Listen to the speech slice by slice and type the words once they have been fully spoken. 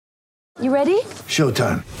You ready?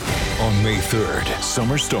 Showtime. On May 3rd,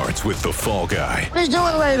 summer starts with The Fall Guy. Let's do it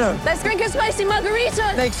later. Let's drink a spicy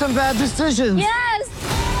margarita. Make some bad decisions. Yes!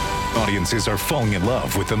 Audiences are falling in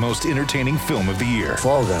love with the most entertaining film of the year.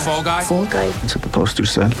 Fall Guy. Fall Guy? Fall guy. That's what the poster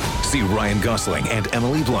said. See Ryan Gosling and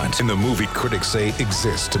Emily Blunt in the movie critics say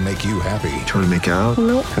exists to make you happy. Trying to make it out?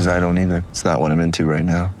 Nope. Because I don't either. It's not what I'm into right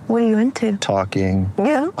now. What are you into? Talking.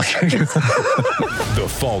 Yeah. The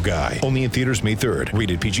Fall Guy. Only in theaters May 3rd.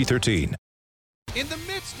 Rated PG-13. In the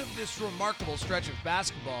midst of this remarkable stretch of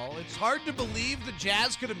basketball, it's hard to believe the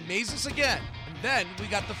Jazz could amaze us again. And then we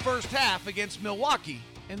got the first half against Milwaukee,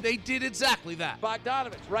 and they did exactly that.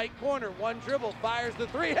 Bogdanovich, right corner, one dribble, fires the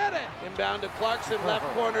three, hit it! Inbound to Clarkson, left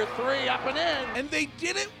corner, three, up and in! And they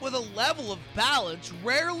did it with a level of balance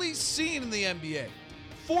rarely seen in the NBA.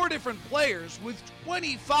 4 different players with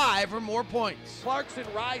 25 or more points. Clarkson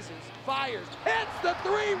rises, fires, hits the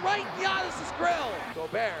three, right Giannis' grill!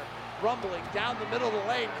 Gobert, rumbling down the middle of the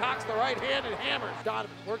lane, cocks the right hand and hammers.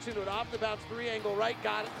 Donovan works into an off-the-bounce three-angle right,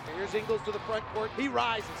 got it. Here's Ingles to the front court. He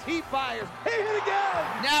rises, he fires, he hit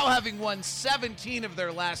again! Now having won 17 of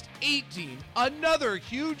their last 18, another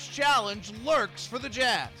huge challenge lurks for the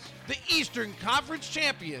Jazz. The Eastern Conference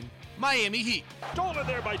champion, Miami Heat. Stolen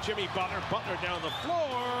there by Jimmy Butler. Butler down the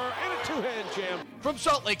floor, and a two-hand jam. From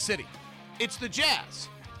Salt Lake City, it's the Jazz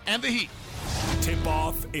and the Heat.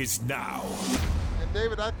 Tip-off is now. And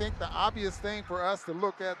David, I think the obvious thing for us to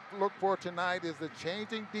look for tonight is the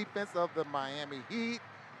changing defense of the Miami Heat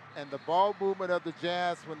and the ball movement of the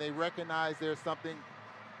Jazz when they recognize there's something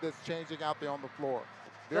that's changing out there on the floor.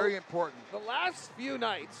 Very important. The last few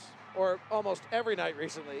nights, or almost every night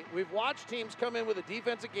recently, we've watched teams come in with a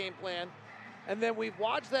defensive game plan, and then we've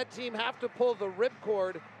watched that team have to pull the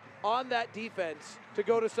ripcord on that defense to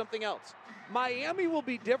go to something else. Miami will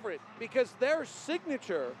be different because their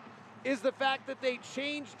signature is the fact that they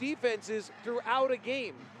change defenses throughout a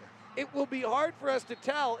game. It will be hard for us to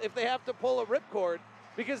tell if they have to pull a ripcord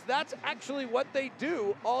because that's actually what they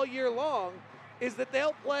do all year long, is that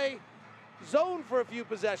they'll play zone for a few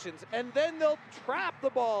possessions, and then they'll trap the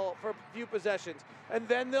ball for a few possessions, and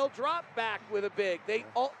then they'll drop back with a big.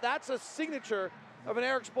 That's a signature of an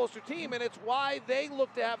Eric Spoelstra team, and it's why they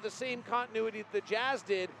look to have the same continuity that the Jazz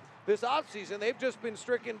did this offseason. They've just been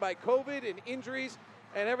stricken by COVID and injuries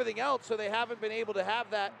and everything else, so they haven't been able to have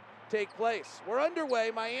that take place. We're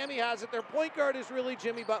underway. Miami has it. Their point guard is really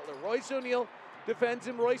Jimmy Butler. Royce O'Neal defends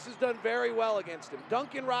him. Royce has done very well against him.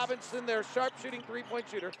 Duncan Robinson, their sharp-shooting three-point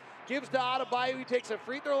shooter, gives to Adebayo. He takes a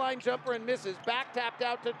free throw line jumper and misses. Back tapped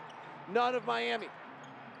out to Nunn of Miami.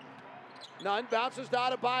 Nunn bounces to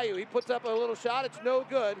Adebayo. He puts up a little shot. It's no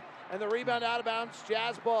good. And the rebound out of bounds,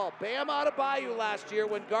 Jazz ball. Bam Adebayo last year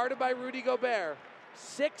when guarded by Rudy Gobert.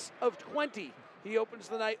 6 of 20. He opens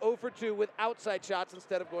the night 0 for 2 with outside shots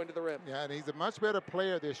instead of going to the rim. Yeah, and he's a much better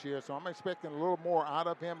player this year, so I'm expecting a little more out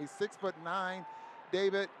of him. He's 6'9",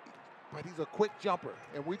 David, but he's a quick jumper.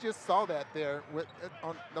 And we just saw that there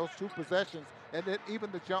on those 2 possessions, and then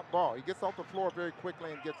even the jump ball. He gets off the floor very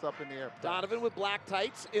quickly and gets up in the air. Donovan with black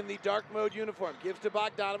tights in the dark mode uniform. Gives to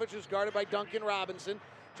Bogdanovich, who's guarded by Duncan Robinson.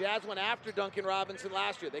 Jazz went after Duncan Robinson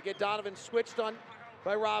last year. They get Donovan switched on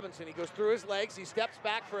by Robinson. He goes through his legs. He steps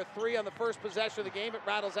back for a 3 on the first possession of the game. It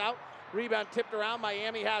rattles out. Rebound tipped around.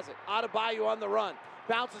 Miami has it. Adebayo on the run.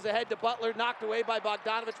 Bounces ahead to Butler. Knocked away by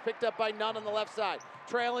Bogdanovich. Picked up by Nunn on the left side.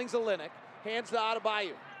 Trailing Zelenik. Hands to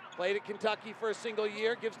Adebayo. Played at Kentucky for a single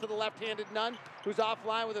year. Gives to the left-handed Nunn, who's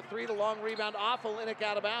offline with a 3. The long rebound off Olynyk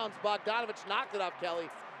out of bounds. Bogdanovich knocked it off Kelly.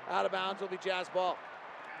 Out of bounds will be Jazz ball.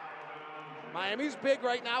 Miami's big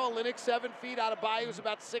right now. Olynyk 7 feet. Adebayo's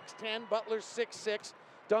about 6'10". Butler's 6'6".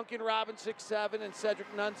 Duncan Robinson 6'7", and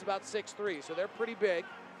Cedric Nunn's about 6'3". So they're pretty big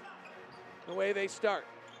the way they start.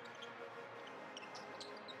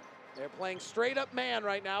 They're playing straight up man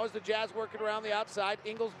right now as the Jazz working around the outside.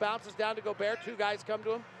 Ingles bounces down to Gobert. 2 guys come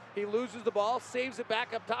to him. He loses the ball, saves it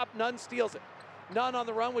back up top. Nunn steals it. Nunn on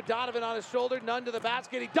the run with Donovan on his shoulder. Nunn to the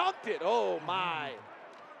basket. He dunked it. Oh my.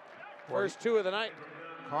 First 2 of the night.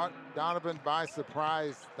 Caught Donovan by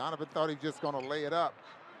surprise. Donovan thought he was just going to lay it up.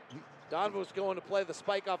 Donovan was going to play the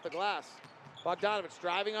spike off the glass. Bogdanovich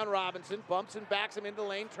driving on Robinson, bumps and backs him into the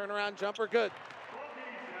lane, turnaround jumper, good.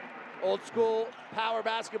 Old school power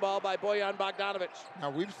basketball by Bojan Bogdanovich.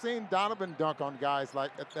 Now we've seen Donovan dunk on guys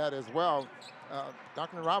like that as well.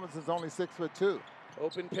 Duncan Robinson's only 6'2".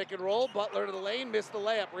 Open pick and roll, Butler to the lane, missed the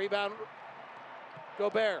layup, rebound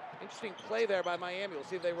Gobert. Interesting play there by Miami. We'll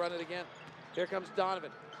see if they run it again. Here comes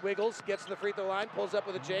Donovan. Wiggles, gets to the free throw line, pulls up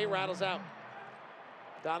with a J, rattles out.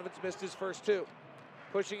 Donovan's missed his first 2.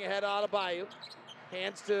 Pushing ahead Adebayo.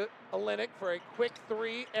 Hands to Olynyk for a quick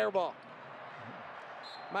 3 air ball.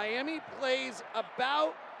 Miami plays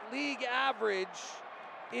about league average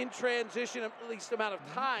in transition, at least amount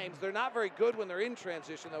of times. They're not very good when they're in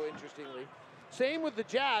transition, though, interestingly. Same with the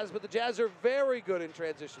Jazz, but the Jazz are very good in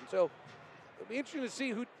transition. So it'll be interesting to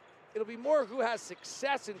see it'll be more who has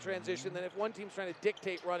success in transition than if one team's trying to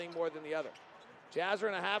dictate running more than the other. Jazz are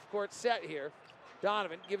in a half-court set here.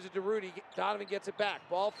 Donovan gives it to Rudy. Donovan gets it back.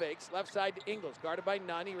 Ball fakes. Left side to Ingles. Guarded by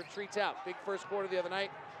Nunn. He retreats out. Big first quarter the other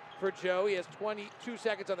night for Joe. He has 22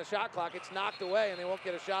 seconds on the shot clock. It's knocked away, and they won't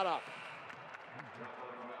get a shot off.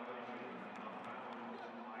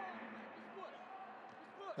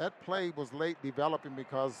 That play was late developing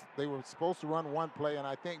because they were supposed to run one play, and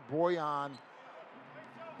I think Boyan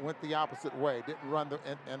went the opposite way. Didn't run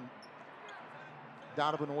and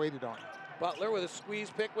Donovan waited on him. Butler with a squeeze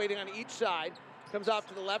pick waiting on each side. Comes off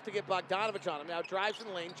to the left to get Bogdanovich on him. Now drives in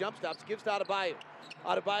the lane, jump stops, gives to Adebayo.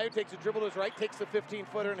 Adebayo takes a dribble to his right, takes the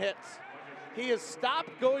 15-footer and hits. He has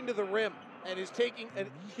stopped going to the rim and is taking a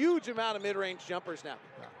huge amount of mid-range jumpers now.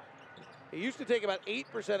 He used to take about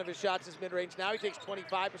 8% of his shots as mid-range. Now he takes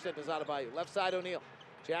 25% as Adebayo. Left side O'Neal.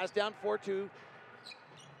 Jazz down 4-2.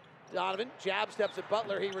 Donovan jab steps at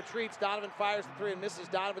Butler. He retreats. Donovan fires the three and misses.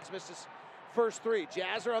 Donovan's missed his first three.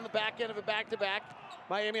 Jazz are on the back end of a back-to-back.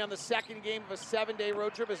 Miami on the second game of a 7-day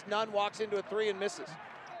road trip as Nunn walks into a three and misses.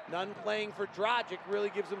 Nunn playing for Dragic really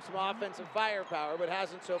gives him some offensive firepower, but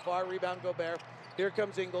hasn't so far. Rebound Gobert. Here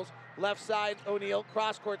comes Ingles. Left side O'Neal.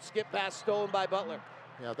 Cross-court skip pass stolen by Butler.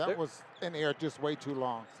 Yeah, that was in the air just way too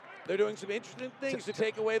long. They're doing some interesting things to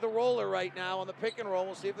take away the roller right now on the pick and roll.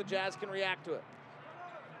 We'll see if the Jazz can react to it.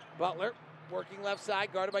 Butler working left side,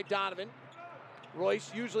 guarded by Donovan.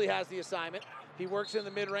 Royce usually has the assignment. He works in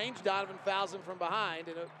the mid-range. Donovan fouls him from behind.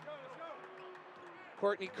 And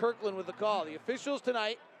Courtney Kirkland with the call. The officials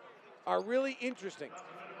tonight are really interesting.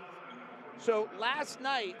 So last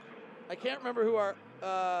night, I can't remember who our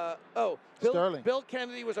Sterling. Bill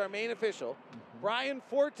Kennedy was our main official. Brian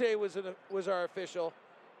Forte was our official,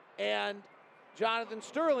 and Jonathan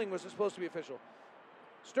Sterling was supposed to be official.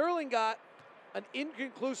 Sterling got an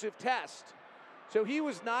inconclusive test, so he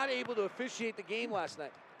was not able to officiate the game last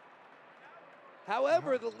night.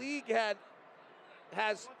 However, the league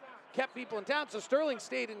has kept people in town, so Sterling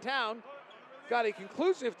stayed in town, got a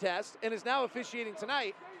conclusive test, and is now officiating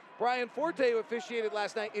tonight. Brian Forte, who officiated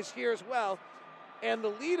last night, is here as well, and the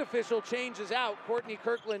lead official changes out. Courtney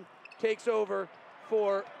Kirkland takes over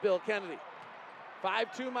for Bill Kennedy.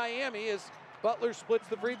 5-2 Miami as Butler splits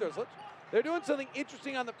the free throws. They're doing something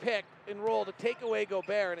interesting on the pick and roll to take away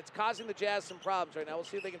Gobert, and it's causing the Jazz some problems right now. We'll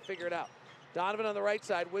see if they can figure it out. Donovan on the right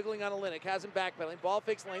side, wiggling on Olynyk, has him backpedaling. Ball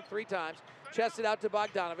fakes the lane 3 times, chests it out to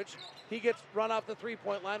Bogdanovich. He gets run off the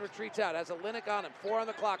three-point line, retreats out, has Olynyk on him. 4 on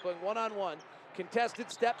the clock, going one-on-one.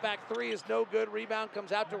 Contested step back 3 is no good. Rebound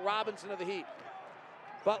comes out to Robinson of the Heat.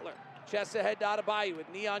 Butler chests ahead to Adebayo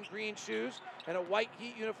with neon green shoes and a white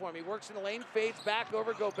Heat uniform. He works in the lane, fades back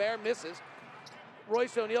over Gobert, misses.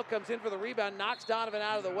 Royce O'Neal comes in for the rebound, knocks Donovan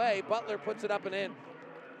out of the way. Butler puts it up and in.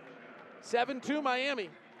 7-2 Miami.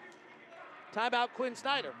 Timeout Quinn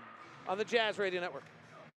Snyder on the Jazz Radio Network.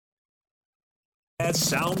 At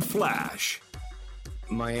Sound Flash.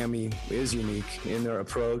 Miami is unique in their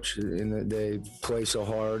approach, in that they play so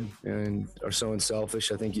hard and are so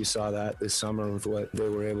unselfish. I think you saw that this summer with what they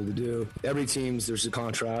were able to do. Every team's, there's a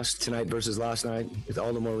contrast tonight versus last night. It's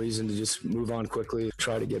all the more reason to just move on quickly,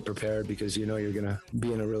 try to get prepared, because you know you're going to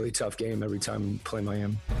be in a really tough game every time you play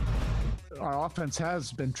Miami. Our offense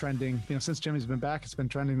has been trending, since Jimmy's been back, it's been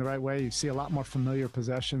trending the right way. You see a lot more familiar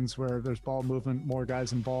possessions where there's ball movement, more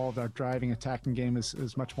guys involved. Our driving, attacking game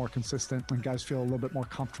is much more consistent, and guys feel a little bit more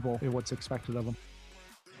comfortable in what's expected of them.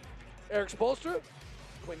 Eric Spoelstra,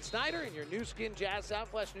 Quinn Snyder, and your Nu Skin Jazz Sound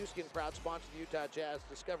Flash. Nu Skin, proud sponsor of the Utah Jazz.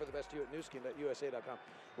 Discover the best you at nuskin.usa.com.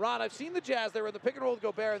 Ron, I've seen the Jazz. They were in the pick and roll with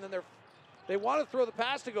Gobert, and then they want to throw the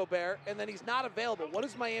pass to Gobert, and then he's not available. What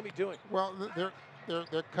is Miami doing? Well,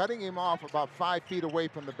 they're cutting him off about 5 feet away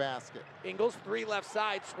from the basket. Ingles, 3 left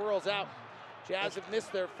side, swirls out. Jazz have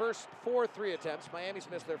missed their first 4 3 attempts. Miami's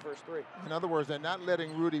missed their first 3. In other words, they're not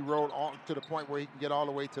letting Rudy roll on to the point where he can get all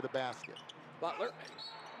the way to the basket. Butler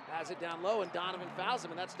has it down low, and Donovan fouls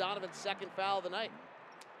him, and that's Donovan's second foul of the night.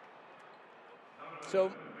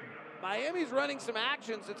 So Miami's running some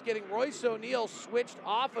actions that's getting Royce O'Neal switched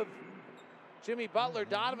off of Jimmy Butler.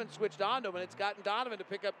 Donovan switched onto him, and it's gotten Donovan to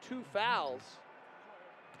pick up 2 fouls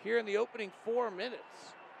here in the opening 4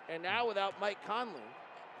 minutes, and now without Mike Conley.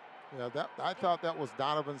 Yeah, I thought that was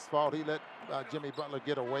Donovan's fault. He let Jimmy Butler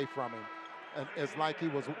get away from him. And it's like he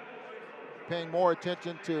was paying more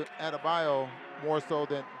attention to Adebayo more so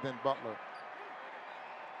than Butler.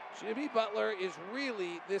 Jimmy Butler is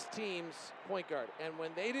really this team's point guard. And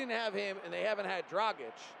when they didn't have him and they haven't had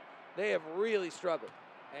Dragic, they have really struggled.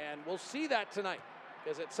 And we'll see that tonight,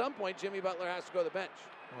 because at some point, Jimmy Butler has to go to the bench.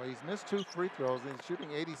 Well, he's missed 2 free throws and he's shooting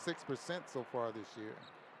 86% so far this year.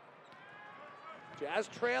 Jazz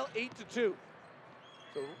trail 8-2.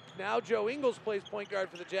 So now Joe Ingles plays point guard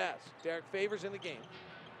for the Jazz. Derek Favors in the game.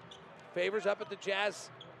 Favors up at the Jazz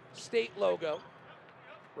State logo.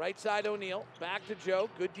 Right side O'Neal, back to Joe.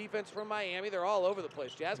 Good defense from Miami. They're all over the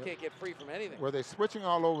place. Jazz can't get free from anything. Where they're switching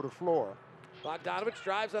all over the floor. Bogdanovich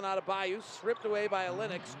drives on Adebayo, stripped away by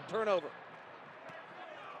Olynyk. Turnover.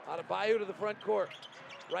 Adebayo to the front court.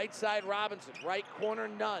 Right side Robinson, right corner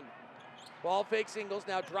Nunn. Ball fakes Ingles,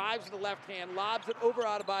 now drives to the left hand, lobs it over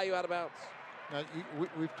Adebayo out of bounds. Now,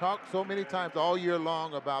 we've talked so many times all year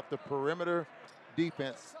long about the perimeter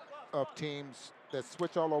defense of teams that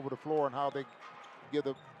switch all over the floor and how they give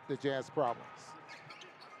the Jazz problems.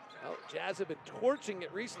 Well, Jazz have been torching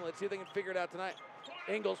it recently. Let's see if they can figure it out tonight.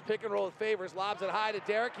 Ingles pick and roll with Favors, lobs it high to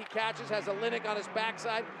Derek. He catches, has Olynyk on his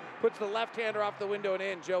backside, puts the left-hander off the window and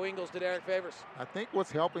in. Joe Ingles to Derek Favors. I think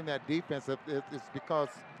what's helping that defense is because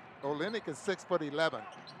Olynyk is 6'11",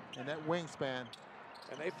 and that wingspan.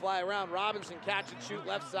 And they fly around. Robinson catch and shoot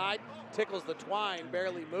left side, tickles the twine,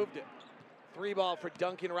 barely moved it. 3-ball for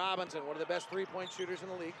Duncan Robinson, one of the best three-point shooters in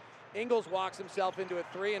the league. Ingles walks himself into a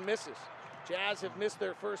 3 and misses. Jazz have missed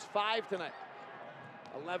their first 5 tonight.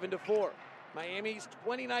 11-4. Miami's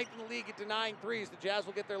 29th in the league at denying threes. The Jazz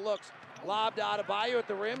will get their looks. Lob to Adebayo at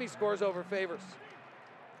the rim. He scores over Favors.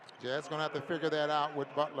 Jazz going to have to figure that out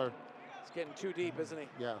with Butler. He's getting too deep, isn't he?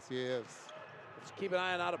 Yes, he is. Let's keep an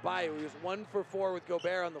eye on Adebayo. He was 1 for 4 with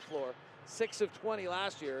Gobert on the floor. 6 of 20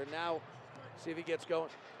 last year, and now see if he gets going.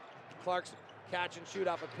 Clarkson, catch and shoot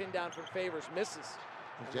off a pin down from Favors, misses.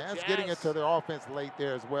 The Jazz getting into their offense late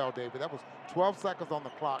there as well, David. That was 12 seconds on the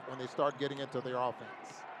clock when they start getting into their offense.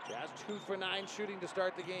 Jazz 2 for 9 shooting to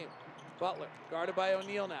start the game. Butler, guarded by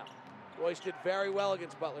O'Neal now. Royce did very well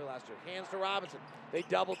against Butler last year. Hands to Robinson. They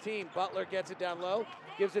double team. Butler gets it down low,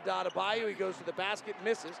 gives it to Adebayo. He goes to the basket,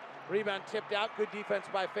 misses. Rebound tipped out. Good defense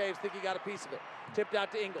by Faves. Think he got a piece of it. Tipped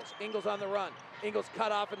out to Ingles. Ingles on the run. Ingles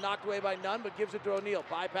cut off and knocked away by Nunn, but gives it to O'Neal.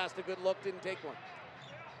 Bypassed a good look, didn't take one.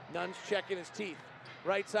 Nunn's checking his teeth.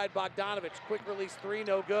 Right side Bogdanovich. Quick release 3,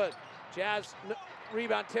 no good. Jazz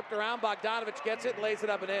rebound tipped around. Bogdanovich gets it and lays it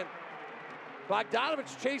up and in.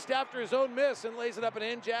 Bogdanovich chased after his own miss and lays it up and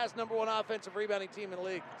in. Jazz #1 offensive rebounding team in the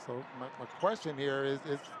league. So my question here is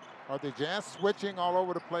are the Jazz switching all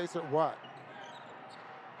over the place or what?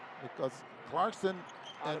 Because Clarkson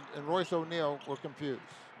and Royce O'Neal were confused.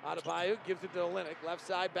 Adebayo gives it to Olynyk. Left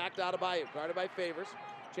side back to Adebayo. Guarded by Favors.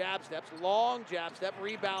 Jab steps, long jab step,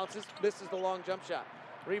 rebalances, misses the long jump shot.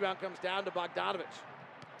 Rebound comes down to Bogdanovich.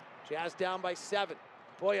 Jazz down by 7.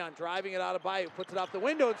 Bojan driving it out of Adebayo, puts it off the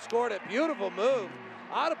window and scored it. Beautiful move.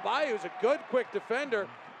 Adebayo is a good, quick defender.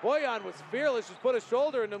 Bojan was fearless, just put a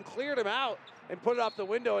shoulder in him, cleared him out, and put it off the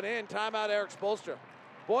window and in. Timeout, Eric Spoelstra.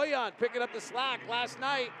 Bojan picking up the slack last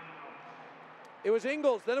night. It was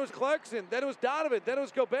Ingles, then it was Clarkson, then it was Donovan, then it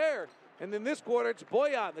was Gobert. And then this quarter, it's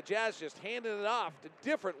Bojan. The Jazz just handing it off to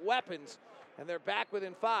different weapons, and they're back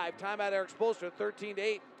within 5. Timeout, Eric Spoelstra,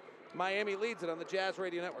 13-8. Miami leads it on the Jazz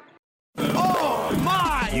Radio Network. Oh,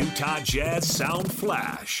 my! Utah Jazz Sound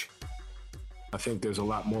Flash. I think there's a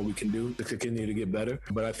lot more we can do to continue to get better.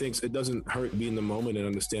 But I think it doesn't hurt being in the moment and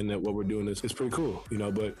understand that what we're doing is pretty cool, you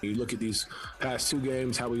know. But you look at these past 2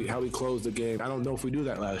 games, how we closed the game. I don't know if we do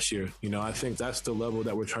that last year. You know, I think that's the level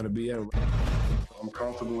that we're trying to be at. I'm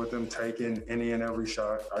comfortable with them taking any and every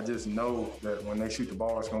shot. I just know that when they shoot the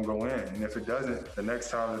ball, it's going to go in. And if it doesn't, the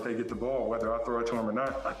next time that they get the ball, whether I throw it to them or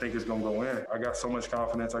not, I think it's going to go in. I got so much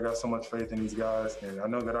confidence. I got so much faith in these guys. And I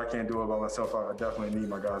know that I can't do it by myself. I definitely need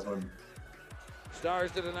my guys with me.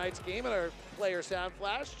 Stars to tonight's game and our player sound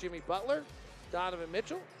flash, Jimmy Butler, Donovan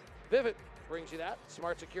Mitchell. Vivint brings you that.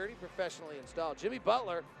 Smart security, professionally installed. Jimmy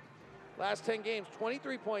Butler, last 10 games,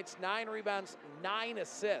 23 points, 9 rebounds, 9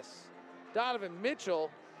 assists. Donovan Mitchell,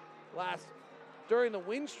 during the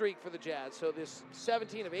win streak for the Jazz, so this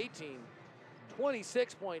 17 of 18,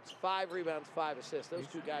 26 points, 5 rebounds, 5 assists. Those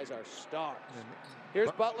 2 guys are stars.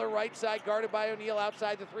 Here's Butler, right side, guarded by O'Neal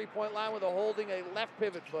outside the 3-point line with holding a left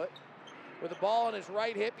pivot foot. With the ball on his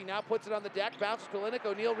right hip, he now puts it on the deck, bounces to Olynyk.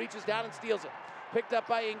 O'Neal reaches down and steals it. Picked up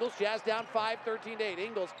by Ingles. Jazz down 5, 13-8.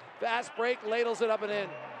 Ingles, fast break, ladles it up and in.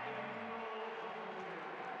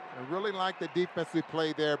 I really like the defensive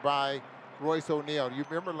play there by Royce O'Neal. You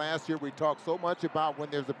remember last year we talked so much about when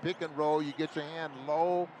there's a pick and roll, you get your hand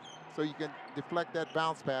low so you can deflect that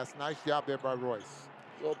bounce pass. Nice job there by Royce.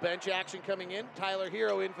 A little bench action coming in. Tyler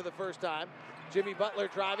Hero in for the first time. Jimmy Butler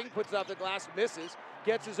driving, puts it off the glass, misses,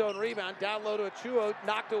 gets his own rebound, down low to Achiuwa,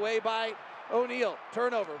 knocked away by O'Neal.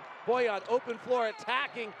 Turnover. Bojan, open floor,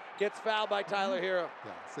 attacking, gets fouled by Tyler Hero.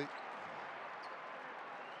 Yeah, see.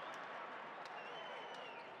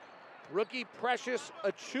 Rookie Precious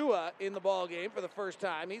Achiuwa in the ball game for the first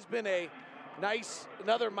time. He's been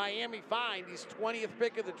another Miami find. He's 20th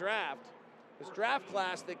pick of the draft. This draft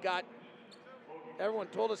class that got, everyone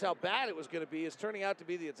told us how bad it was going to be, is turning out to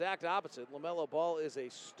be the exact opposite. LaMelo Ball is a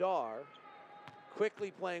star,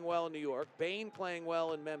 quickly playing well in New York. Bane playing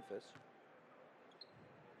well in Memphis.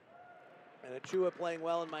 And Achiuwa playing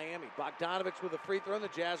well in Miami. Bogdanovich with a free throw, and the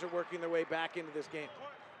Jazz are working their way back into this game.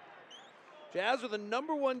 Jazz are the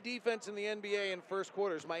 #1 defense in the NBA in first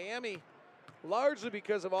quarters. Miami, largely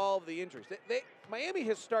because of all of the injuries. Miami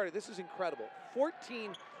has started, this is incredible,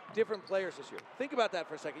 14 different players this year. Think about that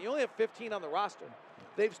for a second. You only have 15 on the roster.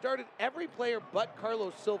 They've started every player but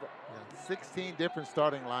Carlos Silva. Yeah, 16 different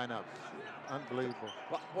starting lineups. Unbelievable.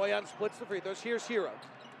 Bojan splits the free throws. Here's Hero.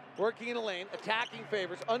 Working in a lane, attacking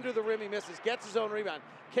Favors, under the rim he misses, gets his own rebound.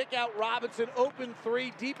 Kick out Robinson, open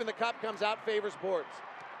three, deep in the cup, comes out, Favors boards.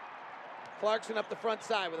 Clarkson up the front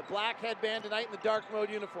side with a black headband tonight in the dark mode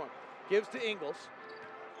uniform. Gives to Ingles.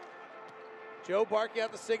 Joe barking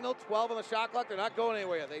out the signal, 12 on the shot clock, they're not going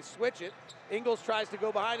anywhere. They switch it. Ingles tries to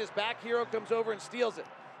go behind his back, Hero comes over and steals it.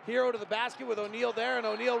 Hero to the basket with O'Neal there, and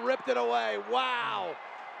O'Neal ripped it away. Wow!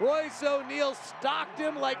 Royce O'Neal stalked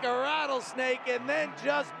him like a rattlesnake and then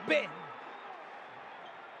just bit.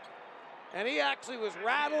 And he actually was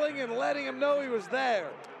rattling and letting him know he was there.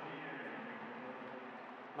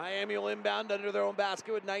 Miami will inbound under their own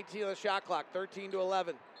basket with 19 on the shot clock,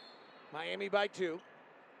 13-11. Miami by 2.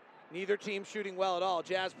 Neither team shooting well at all.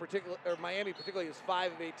 Miami particularly is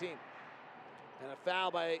 5 of 18. And a foul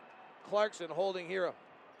by Clarkson holding Hero.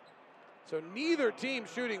 So neither team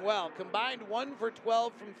shooting well. Combined 1 for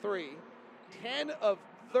 12 from 3. 10 of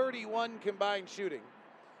 31 combined shooting.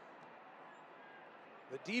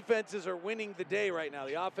 The defenses are winning the day right now.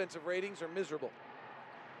 The offensive ratings are miserable.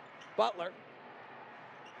 Butler,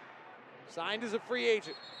 signed as a free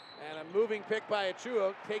agent. And a moving pick by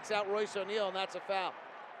Achiuwa takes out Royce O'Neal, and that's a foul.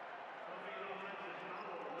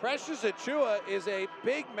 Precious Achiuwa is a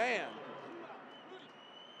big man.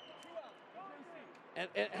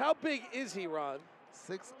 And how big is he, Ron?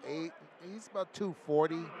 6'8", he's about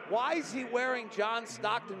 240. Why is he wearing John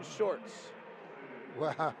Stockton shorts?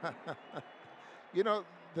 Well, you know,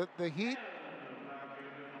 the Heat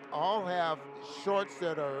all have shorts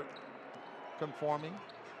that are conforming.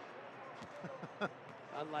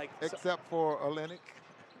 Unlike except for Olynyk.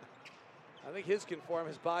 I think his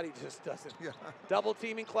body just doesn't. Yeah. Double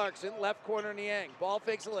teaming Clarkson, left corner Niang. Ball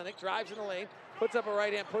fakes Olynyk, drives in the lane, puts up a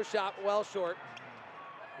right-hand push shot, well short.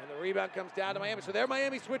 And the rebound comes down to Miami. So there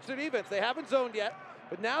Miami switched their defense. They haven't zoned yet,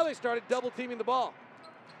 but now they started double teaming the ball.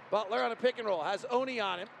 Butler on a pick and roll, has Oni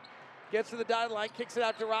on him. Gets to the dotted line, kicks it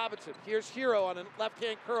out to Robinson. Here's Hero on a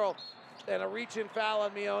left-hand curl and a reach-in foul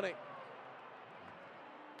on Mione.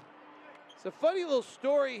 It's a funny little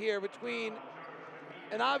story here between,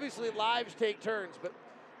 and obviously lives take turns, but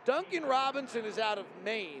Duncan Robinson is out of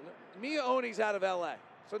Maine. Mia Oni's out of LA,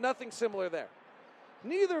 so nothing similar there.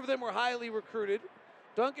 Neither of them were highly recruited.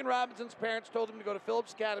 Duncan Robinson's parents told him to go to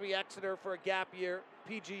Phillips Academy, Exeter for a gap year,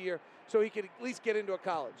 PG year, so he could at least get into a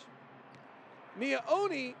college. Mia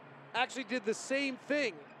Oni actually did the same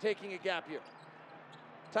thing, taking a gap year.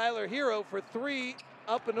 Tyler Hero for 3,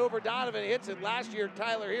 up and over Donovan, hits it. Last year,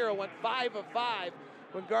 Tyler Hero went 5 of 5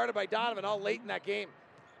 when guarded by Donovan all late in that game.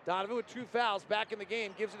 Donovan with 2 fouls, back in the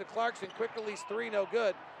game, gives it to Clarkson, quick release 3, no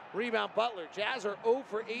good. Rebound Butler. Jazz are 0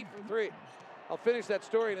 for 8 from 3. I'll finish that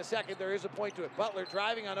story in a second. There is a point to it. Butler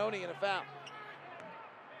driving on Oni and a foul.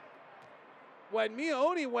 When Mia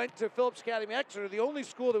Oni went to Phillips Academy Exeter, the only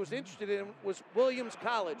school that was interested in him was Williams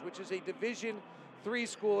College, which is a Division III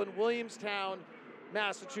school in Williamstown,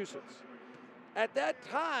 Massachusetts. At that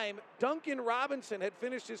time, Duncan Robinson had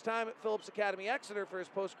finished his time at Phillips Academy Exeter for his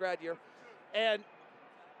post-grad year, and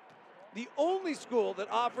the only school that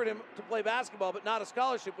offered him to play basketball but not a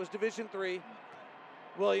scholarship was Division III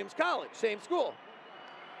Williams College, same school.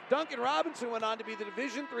 Duncan Robinson went on to be the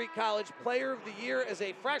Division III College Player of the Year as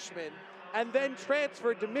a freshman and then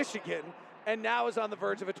transferred to Michigan and now is on the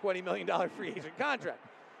verge of a $20 million free agent contract.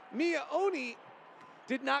 Mia Oni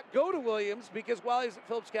did not go to Williams because while he was at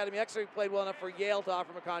Phillips Academy Exeter, he played well enough for Yale to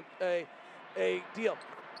offer him a deal.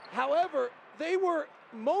 However, they were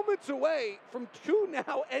moments away from 2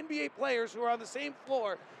 now NBA players who are on the same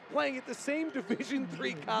floor playing at the same Division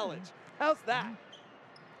III college. How's that?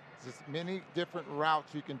 Just many different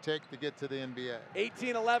routes you can take to get to the NBA.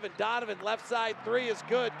 18-11, Donovan, left side 3 is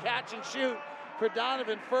good. Catch and shoot. for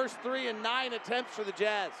Donovan. First 3 in 9 attempts for the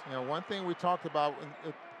Jazz. One thing we talked about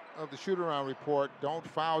of the shoot-around report, don't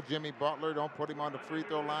foul Jimmy Butler. Don't put him on the free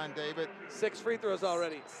throw line, David. 6 free throws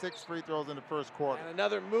already. 6 free throws in the first quarter. And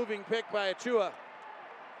another moving pick by Achua.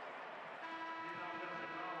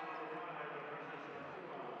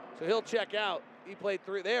 So he'll check out. He played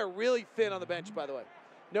 3. They are really thin on the bench, by the way.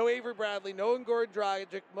 No Avery Bradley, no Goran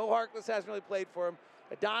Dragic. Mo Harkless hasn't really played for him.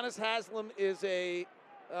 Adonis Haslam is a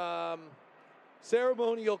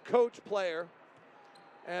ceremonial coach player.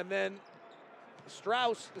 And then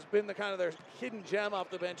Strauss has been the kind of their hidden gem off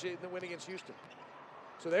the bench in the win against Houston.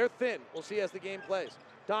 So they're thin. We'll see as the game plays.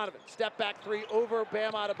 Donovan, step back 3 over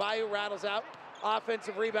Bam Adebayo, rattles out.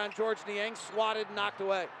 Offensive rebound, George Niang, swatted and knocked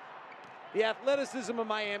away. The athleticism of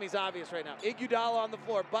Miami's obvious right now. Iguodala on the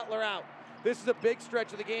floor, Butler out. This is a big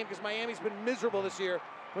stretch of the game because Miami's been miserable this year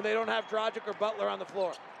when they don't have Dragic or Butler on the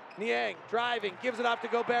floor. Niang driving, gives it off to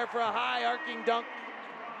Gobert for a high arcing dunk.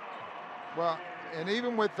 Well, and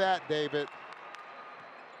even with that, David,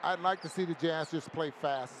 I'd like to see the Jazz just play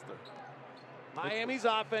faster. Miami's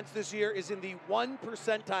offense this year is in the 1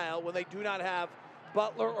 percentile when they do not have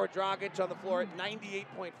Butler or Dragic on the floor at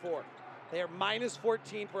 98.4. They are minus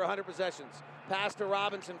 14 for 100 possessions. Pass to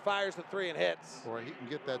Robinson, fires the 3 and hits. Boy,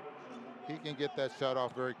 he can get that shot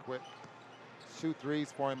off very quick. Shoot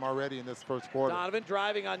threes for him already in this first quarter. Donovan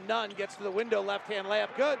driving on Nunn, gets to the window, left-hand layup,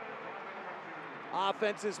 good.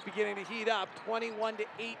 Offense is beginning to heat up,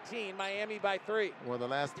 21-18, Miami by 3. Well, the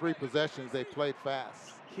last 3 possessions, they played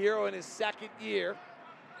fast. Hero in his second year,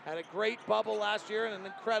 had a great bubble last year and an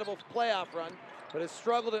incredible playoff run, but has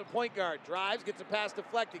struggled at point guard. Drives, gets a pass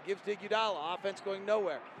deflected, gives to Iguodala, offense going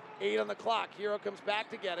nowhere. 8 on the clock, Hero comes back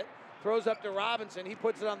to get it, throws up to Robinson, he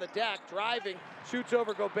puts it on the deck, driving, shoots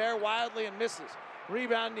over Gobert wildly and misses.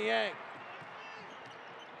 Rebound Niang.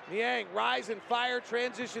 Niang, rise and fire,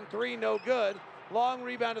 transition 3, no good. Long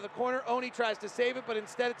rebound to the corner, Oni tries to save it, but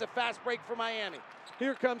instead it's a fast break for Miami.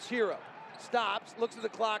 Here comes Hero. Stops, looks at the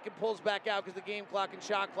clock and pulls back out because the game clock and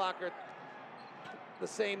shot clock are the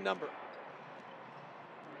same number.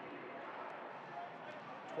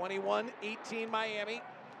 21-18 Miami.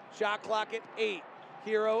 Shot clock at 8.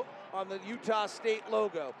 Hero on the Utah State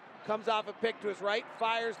logo. Comes off a pick to his right,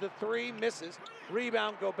 fires the 3, misses.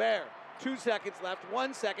 Rebound Gobert. 2 seconds left,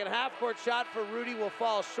 1 second. Half-court shot for Rudy will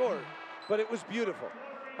fall short, but it was beautiful.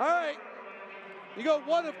 All right. You go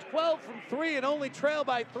 1 of 12 from 3 and only trail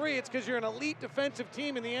by 3. It's because you're an elite defensive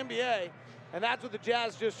team in the NBA, and that's what the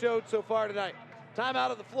Jazz just showed so far tonight. Time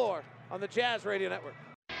out of the floor on the Jazz Radio Network.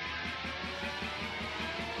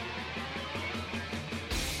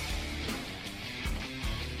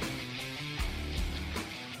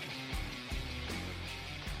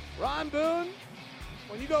 Ron Boone,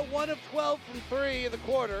 when you go 1 of 12 from 3 in the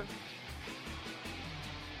quarter,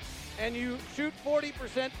 and you shoot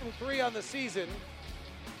 40% from 3 on the season,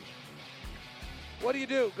 what do you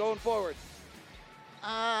do going forward?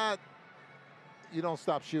 You don't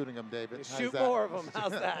stop shooting them, David. You shoot more of them.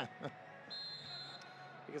 How's that?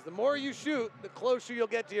 Because the more you shoot, the closer you'll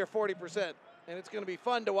get to your 40%. And it's going to be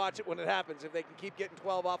fun to watch it when it happens. If they can keep getting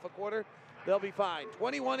 12 off a quarter, they'll be fine.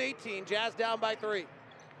 21-18, Jazz down by 3.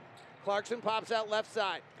 Clarkson pops out left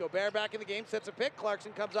side. Gobert back in the game, sets a pick.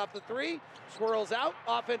 Clarkson comes off the 3, swirls out.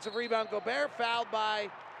 Offensive rebound, Gobert, fouled by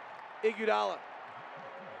Iguodala.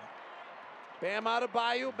 Bam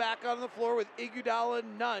Adebayo back on the floor with Iguodala,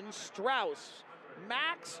 Nunn, Strauss.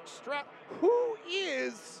 Max Strauss. Who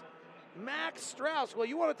is Max Strauss? Well,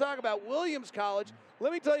 you want to talk about Williams College.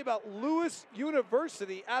 Let me tell you about Lewis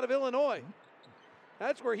University out of Illinois.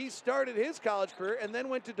 That's where he started his college career and then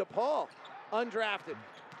went to DePaul, undrafted.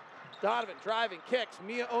 Donovan driving, kicks.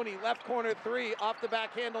 Mia Oni, left corner 3, off the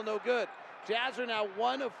back handle, no good. Jazz are now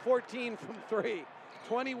 1 of 14 from 3.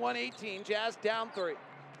 21-18, Jazz down 3.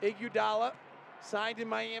 Iguodala signed in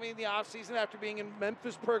Miami in the offseason after being in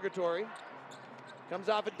Memphis Purgatory. Comes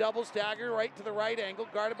off a double stagger, right to the right angle,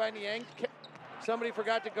 guarded by Niang. Somebody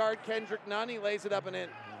forgot to guard Kendrick Nunn. He lays it up and in.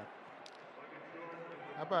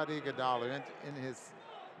 How about Iguodala in his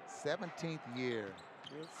 17th year?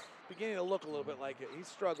 He's beginning to look a little bit like it. He's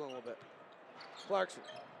struggling a little bit. Clarkson,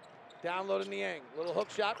 down low to Niang. Little hook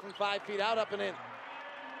shot from 5 feet out, up and in.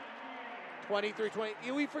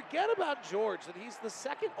 23-20. We forget about George, that he's the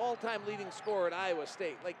second all-time leading scorer at Iowa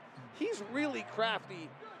State. Like, he's really crafty.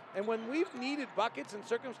 And when we've needed buckets in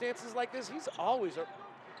circumstances like this, he's always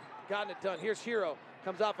gotten it done. Here's Hero.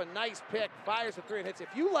 Comes off a nice pick, fires the 3 and hits. If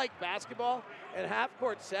you like basketball and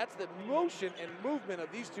half-court sets, the motion and movement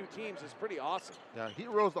of these two teams is pretty awesome. Yeah,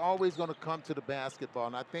 Hero's always going to come to the basketball,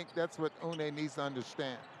 and I think that's what Une needs to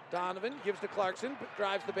understand. Donovan gives to Clarkson,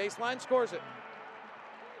 drives the baseline, scores it.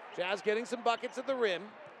 Jazz getting some buckets at the rim.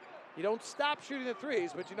 You don't stop shooting the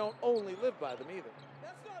threes, but you don't only live by them either.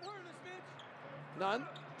 Nunn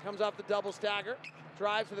comes off the double stagger,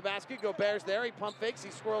 drives to the basket, Gobert's there, he pump fakes,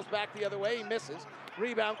 he swirls back the other way, he misses.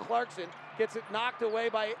 Rebound, Clarkson gets it knocked away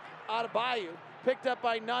by Adebayo, picked up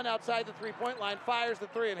by Nunn outside the three-point line, fires the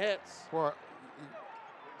three and hits. Boy, it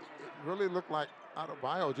really looked like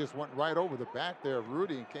Adebayo just went right over the back there of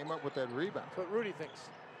Rudy and came up with that rebound. That's what Rudy thinks.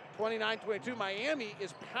 29-22, Miami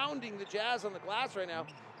is pounding the Jazz on the glass right now.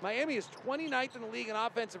 Miami is 29th in the league in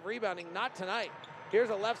offensive rebounding, not tonight. Here's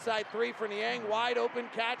a left side three for Niang, wide open,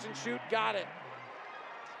 catch and shoot, got it.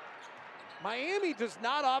 Miami does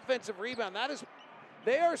not offensive rebound.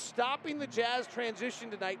 They are stopping the Jazz transition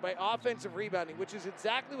tonight by offensive rebounding, which is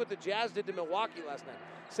exactly what the Jazz did to Milwaukee last night.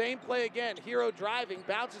 Same play again, Hero driving,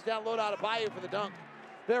 bounces down low to Adebayo for the dunk.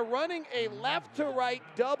 They're running a left to right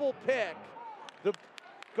double pick. The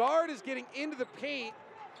guard is getting into the paint.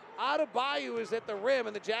 Adebayo is at the rim,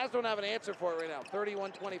 and the Jazz don't have an answer for it right now.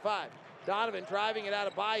 31-25. Donovan driving it out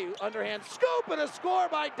of Bayou. Underhand scoop and a score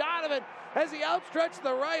by Donovan as he outstretched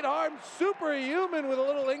the right arm. Superhuman with a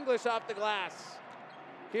little English off the glass.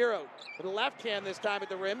 Hero with the left hand this time at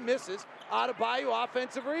the rim. Misses. Adebayo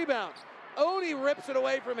offensive rebound. Oni rips it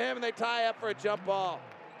away from him, and they tie up for a jump ball.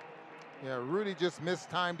 Yeah, Rudy just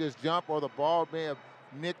mistimed his jump, or the ball may have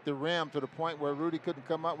nicked the rim to the point where Rudy couldn't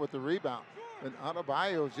come up with the rebound. And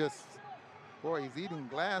Adebayo just, boy, he's eating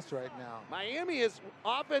glass right now. Miami has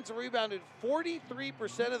offensive rebounded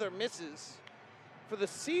 43% of their misses. For the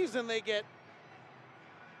season,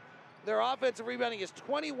 their offensive rebounding is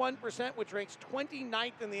 21%, which ranks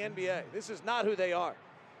 29th in the NBA. This is not who they are.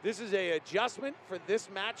 This is an adjustment for this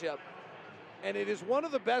matchup. And it is one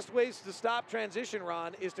of the best ways to stop transition,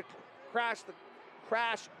 Ron, is to crash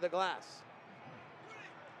the glass.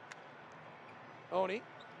 Oni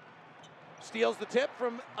steals the tip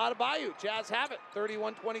from Adebayo. Jazz have it,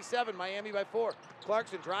 31-27, Miami by 4.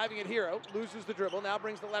 Clarkson driving at Hero, loses the dribble, now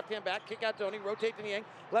brings the left hand back, kick out Tony, rotate to Niang,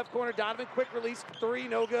 left corner Donovan, quick release, three,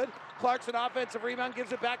 no good. Clarkson offensive rebound,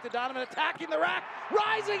 gives it back to Donovan, attacking the rack,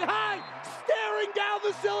 rising high, staring down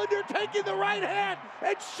the cylinder, taking the right hand,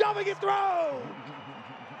 and shoving it through.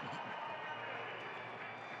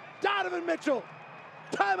 Donovan Mitchell,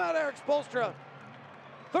 timeout Eric Spoelstra.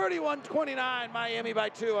 31-29, Miami by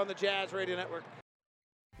 2 on the Jazz Radio Network.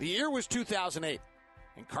 The year was 2008,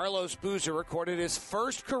 and Carlos Boozer recorded his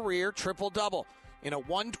first career triple-double in a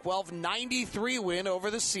 112-93 win over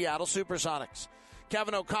the Seattle Supersonics.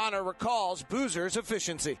 Kevin O'Connor recalls Boozer's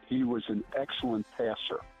efficiency. He was an excellent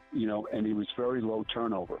passer, and he was very low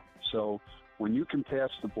turnover. So when you can pass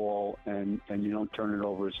the ball and you don't turn it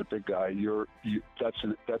over as a big guy,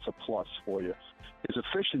 that's a plus for you. His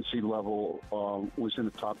efficiency level was in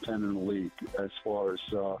the top 10 in the league as far as,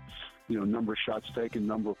 number of shots taken,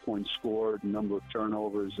 number of points scored, number of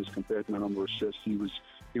turnovers as compared to the number of assists. He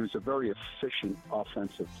was a very efficient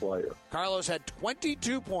offensive player. Carlos had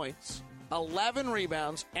 22 points, 11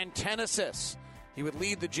 rebounds, and 10 assists. He would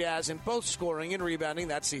lead the Jazz in both scoring and rebounding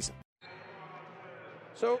that season.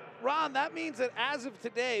 So, Ron, that means that as of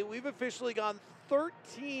today, we've officially gone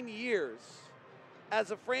 13 years as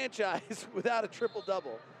a franchise without a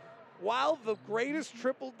triple-double, while the greatest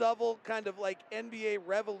triple-double kind of like NBA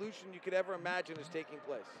revolution you could ever imagine is taking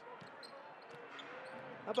place.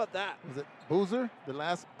 How about that? Was it Boozer, the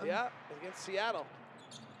last? Yeah, against Seattle.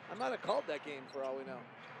 I might have called that game for all we know.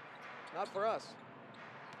 Not for us.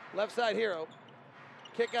 Left side Hero.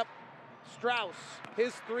 Kick up Strauss.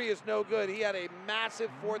 His three is no good. He had a massive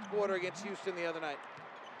fourth quarter against Houston the other night.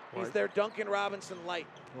 He's their Duncan Robinson light.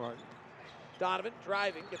 Right. Donovan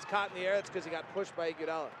driving, gets caught in the air. That's because he got pushed by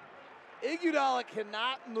Iguodala. Iguodala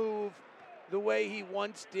cannot move the way he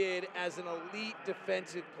once did as an elite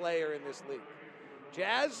defensive player in this league.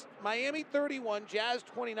 Jazz, Miami 31, Jazz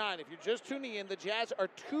 29. If you're just tuning in, the Jazz are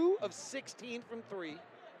 2 of 16 from 3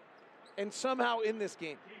 and somehow in this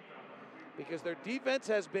game because their defense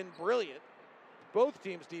has been brilliant. Both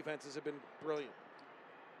teams' defenses have been brilliant.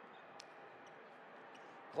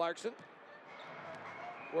 Clarkson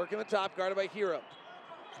working the top, guarded by Hero.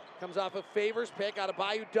 Comes off a Favors pick,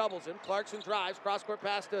 Adebayo doubles him. Clarkson drives, cross-court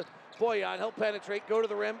pass to Bojan. He'll penetrate, go to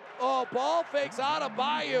the rim. Oh, ball fakes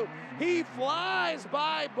Adebayo. He flies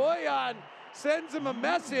by Bojan, sends him a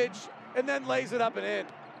message, and then lays it up and in.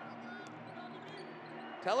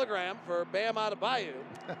 Telegram for Bam Adebayo,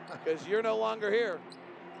 because you're no longer here.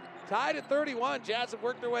 Tied at 31, Jazz have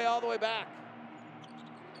worked their way all the way back.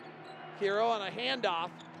 Hero on a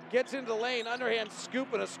handoff. Gets into the lane, underhand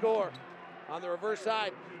scoop and a score. On the reverse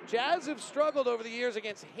side, Jazz have struggled over the years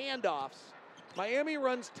against handoffs. Miami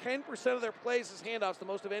runs 10% of their plays as handoffs, the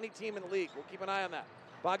most of any team in the league. We'll keep an eye on that.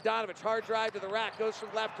 Bogdanovich, hard drive to the rack, goes from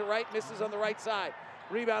left to right, misses on the right side.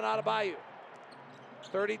 Rebound Adebayo.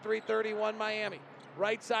 33-31 Miami.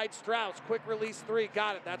 Right side Strauss, quick release three,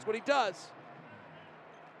 got it. That's what he does.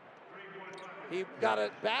 He got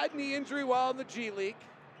a bad knee injury while in the G League.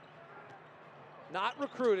 Not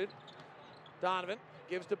recruited. Donovan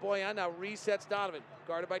gives to Bojan, now resets Donovan.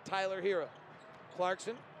 Guarded by Tyler Hero.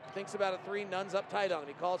 Clarkson thinks about a three, Nunn's up tight on him.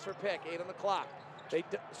 He calls for pick, 8 on the clock. They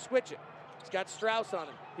switch it. He's got Strauss on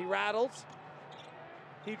him. He rattles.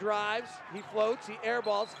 He drives. He floats. He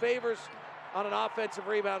airballs. Favors on an offensive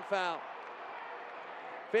rebound foul.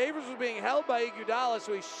 Favors was being held by Iguodala,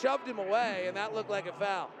 so he shoved him away, and that looked like a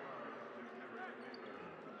foul.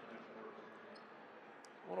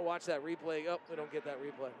 I want to watch that replay. Oh, we don't get that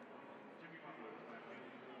replay.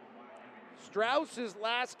 Strauss's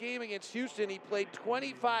last game against Houston, he played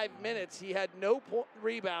 25 minutes. He had no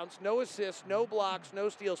rebounds, no assists, no blocks, no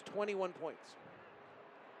steals, 21 points.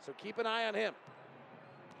 So keep an eye on him.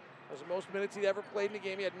 That was the most minutes he'd ever played in a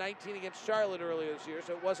game. He had 19 against Charlotte earlier this year,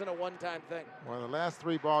 so it wasn't a one-time thing. Well, the last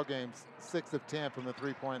 3 ball games, 6 of 10 from the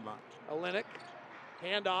three-point line. Olynyk,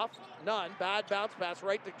 handoff, Nunn, bad bounce pass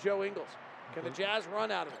right to Joe Ingles. Can the Jazz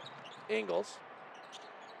run out of it? Ingles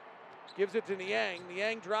gives it to Niang.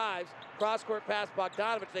 Niang drives, cross-court pass,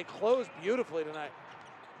 Bogdanovich. They close beautifully tonight.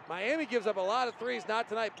 Miami gives up a lot of threes, not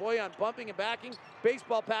tonight. Bojan bumping and backing.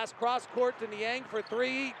 Baseball pass, cross-court to Niang for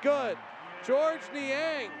 3. Good. George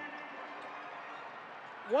Niang.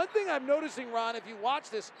 One thing I'm noticing, Ron, if you watch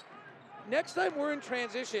this, next time we're in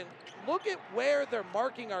transition, look at where they're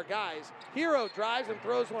marking our guys. Hero drives and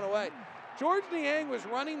throws one away. George Niang was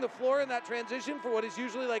running the floor in that transition for what is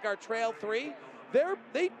usually like our trail 3.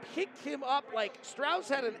 They picked him up like Strauss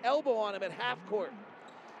had an elbow on him at half court.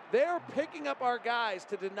 They're picking up our guys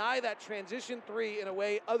to deny that transition 3 in a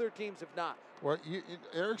way other teams have not. Well,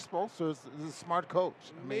 Eric Spoelstra is a smart coach.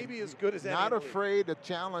 Maybe as good as any. Not afraid to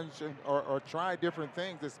challenge or try different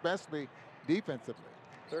things, especially defensively.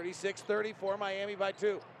 36-34, Miami by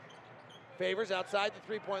 2. Favors outside the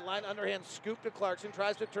three-point line, underhand scoop to Clarkson,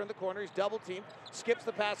 tries to turn the corner, he's double-teamed, skips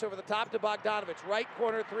the pass over the top to Bogdanovich. Right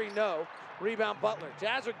corner 3, no. Rebound Butler.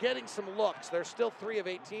 Jazz are getting some looks. They're still 3 of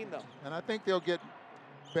 18, though. And I think they'll get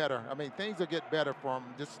better. I mean, things will get better for them.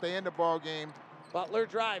 Just stay in the ball game. Butler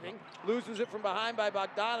driving, loses it from behind by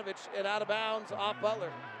Bogdanovich and out of bounds off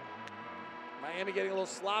Butler. Miami getting a little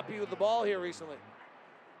sloppy with the ball here recently.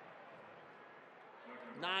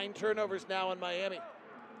 9 turnovers now in Miami.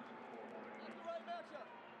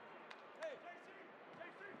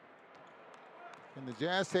 And the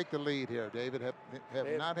Jazz take the lead here, David. Have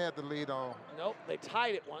not had the lead all. Nope, they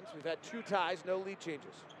tied it once. We've had 2 ties, no lead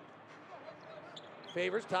changes.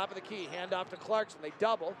 Favors, top of the key, handoff to Clarkson. They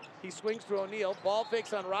double. He swings to O'Neal. Ball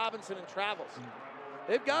fakes on Robinson and travels.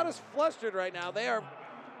 They've got us flustered right now. They are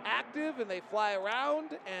active and they fly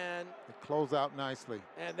around and they close out nicely.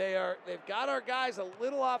 And they've got our guys a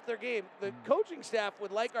little off their game. The coaching staff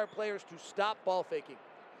would like our players to stop ball faking.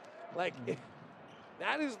 Like,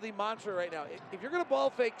 that is the mantra right now. If you're going to ball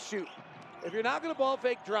fake, shoot. If you're not going to ball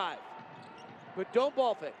fake, drive. But don't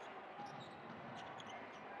ball fake.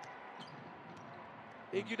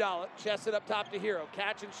 Iguodala chests it up top to Hero.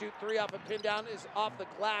 Catch and shoot 3 off a pin down is off the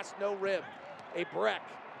glass, no rim. A break.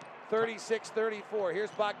 36-34. Here's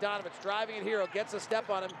Bogdanovich driving at Hero, gets a step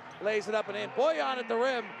on him, lays it up and in. Bojan at the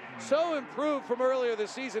rim, so improved from earlier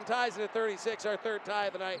this season, ties it at 36, our 3rd tie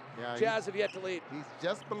of the night. Yeah, Jazz have yet to lead. He's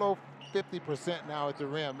just below 50% now at the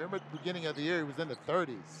rim. Remember at the beginning of the year, he was in the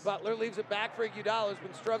 30s. Butler leaves it back for Iguodala, who's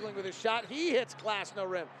been struggling with his shot. He hits glass, no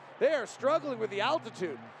rim. They are struggling with the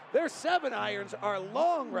altitude. Their 7 irons are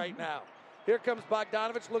long right now. Here comes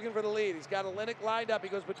Bogdanovich looking for the lead. He's got Olynyk lined up. He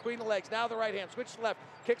goes between the legs. Now the right hand. Switch to left.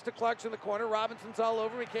 Kicks to Clarkson in the corner. Robinson's all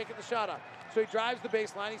over him. He can't get the shot off. So he drives the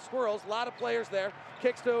baseline. He swirls. A lot of players there.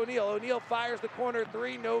 Kicks to O'Neal. O'Neal fires the corner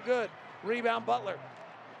 3. No good. Rebound Butler.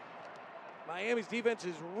 Miami's defense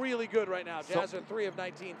is really good right now. Jazz are 3 of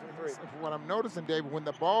 19 from 3. What I'm noticing, David, when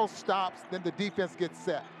the ball stops, then the defense gets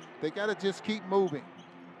set. They got to just keep moving.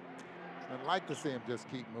 I'd like to see him just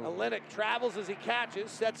keep moving. Olynyk travels as he catches,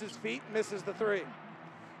 sets his feet, misses the 3.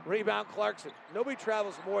 Rebound Clarkson. Nobody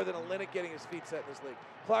travels more than Olynyk getting his feet set in this league.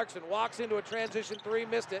 Clarkson walks into a transition 3,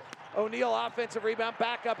 missed it. O'Neal offensive rebound,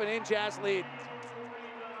 back up and in, Jazz lead.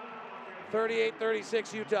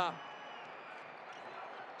 38-36 Utah.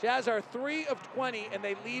 Jazz are 3 of 20 and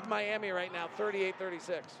they lead Miami right now,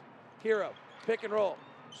 38-36. Hero, pick and roll,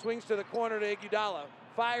 swings to the corner to Iguodala.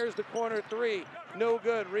 Fires the corner 3, no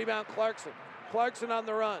good. Rebound Clarkson. Clarkson on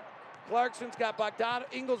the run. Clarkson's got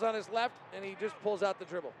Ingles on his left, and he just pulls out the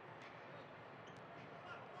dribble.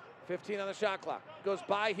 15 on the shot clock. Goes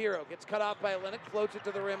by Hero, gets cut off by Olynyk, floats it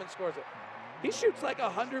to the rim and scores it. He shoots like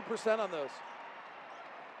 100% on those.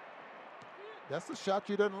 That's the shot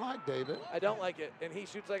you didn't like, David. I don't like it, and he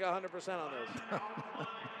shoots like 100% on those.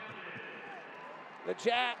 The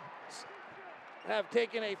Jazz have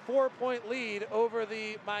taken a 4-point lead over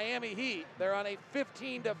the Miami Heat. They're on a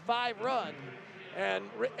 15-5 run, and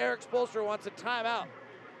Eric Spoelstra wants a timeout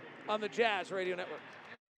on the Jazz Radio Network.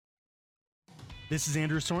 This is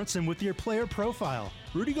Andrew Sorensen with your player profile.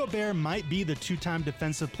 Rudy Gobert might be the 2-time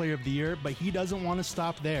Defensive Player of the Year, but he doesn't want to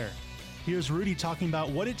stop there. Here's Rudy talking about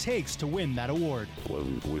what it takes to win that award. What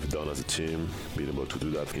we've done as a team, being able to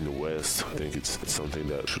do that in the West, I think it's something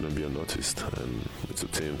that shouldn't be unnoticed, and it's a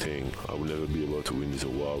team thing. I will never be able to win this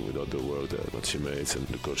award without the work that my teammates and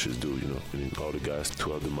the coaches do. We need all the guys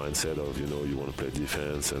to have the mindset of, you want to play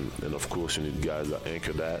defense, and of course you need guys that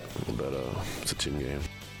anchor that, but it's a team game.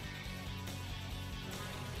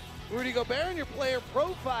 Rudy Gobert and your player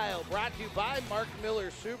profile, brought to you by Mark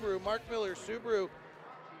Miller Subaru. Mark Miller Subaru,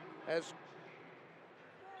 as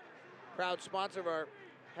proud sponsor of our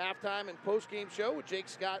halftime and post-game show with Jake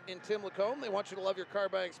Scott and Tim Lacombe. They want you to love your car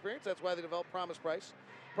buying experience. That's why they developed Promise Price.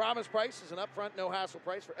 Promise Price is an upfront, no-hassle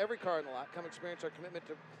price for every car in the lot. Come experience our commitment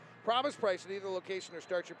to Promise Price at either location or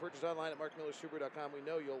start your purchase online at markmillersubaru.com. We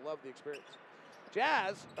know you'll love the experience.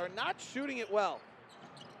 Jazz are not shooting it well.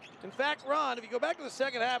 In fact, Ron, if you go back to the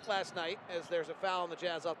second half last night, as there's a foul on the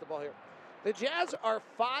Jazz off the ball here, the Jazz are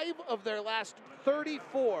 5 of their last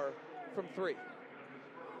 34 from 3.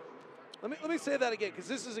 Let me say that again, because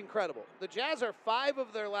this is incredible. The Jazz are 5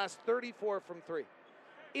 of their last 34 from 3.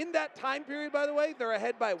 In that time period, by the way, they're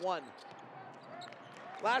ahead by 1.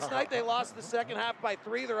 Last night they lost the second half by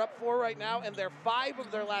 3. They're up 4 right now, and they're 5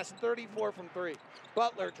 of their last 34 from 3.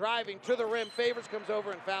 Butler driving to the rim. Favors comes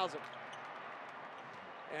over and fouls him.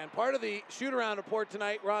 And part of the shoot-around report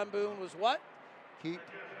tonight, Ron Boone, was what? Keep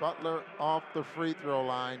Butler off the free throw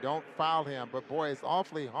line. Don't foul him. But, boy, it's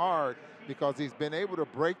awfully hard because he's been able to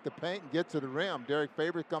break the paint and get to the rim. Derek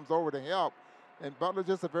Favors comes over to help. And Butler's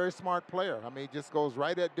just a very smart player. I mean, he just goes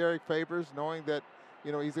right at Derek Favors, knowing that,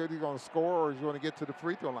 he's either going to score or he's going to get to the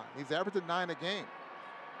free throw line. He's averaging 9 a game.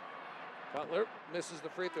 Butler misses the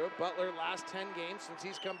free throw. Butler, last 10 games since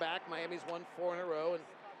he's come back, Miami's won 4 in a row, and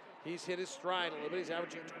he's hit his stride a little bit. He's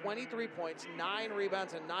averaging 23 points, 9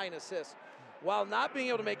 rebounds, and 9 assists, while not being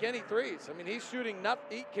able to make any threes. I mean, he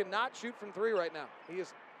cannot shoot from 3 right now.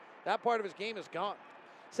 That part of his game is gone.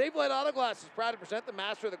 Safelite Auto Glass is proud to present the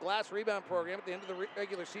Master of the Glass Rebound Program. At the end of the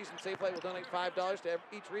regular season, Safelite will donate $5 to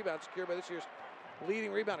each rebound secured by this year's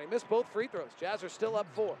leading rebounder. He missed both free throws. Jazz are still up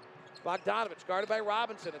 4. Bogdanovich, guarded by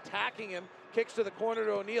Robinson, attacking him, kicks to the corner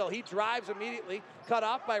to O'Neal. He drives immediately, cut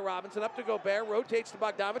off by Robinson, up to Gobert, rotates to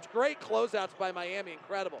Bogdanovich. Great closeouts by Miami,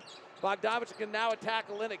 incredible. Bogdanovich can now attack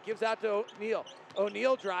Olynyk, gives out to O'Neal.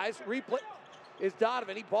 O'Neal drives, replay is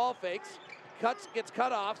Donovan, he ball fakes, gets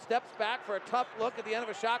cut off, steps back for a tough look at the end of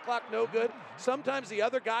a shot clock, no good. Sometimes the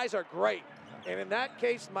other guys are great, and in that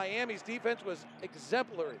case, Miami's defense was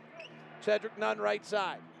exemplary. Cedric Nunn right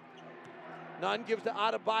side. Nunn gives to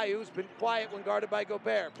Adebayo, who's been quiet when guarded by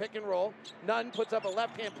Gobert. Pick and roll. Nunn puts up a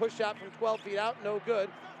left-hand push shot from 12 feet out, no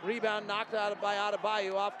good. Rebound knocked out by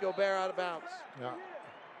Adebayo off Gobert, out of bounds. Yeah.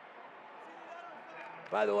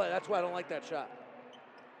 By the way, that's why I don't like that shot.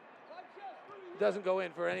 It doesn't go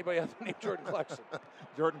in for anybody other than Jordan Clarkson.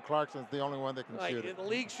 Jordan Clarkson's the only one that can shoot it. The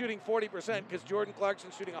league's shooting 40% because Jordan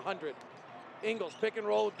Clarkson's shooting 100. Ingles, pick and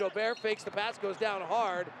roll with Gobert, fakes the pass, goes down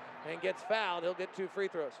hard, and gets fouled. He'll get 2 free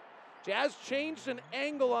throws. Jazz changed an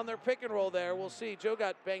angle on their pick and roll there. We'll see. Joe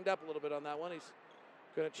got banged up a little bit on that one. He's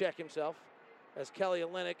going to check himself. As Kelly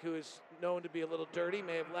Olynyk, who is known to be a little dirty,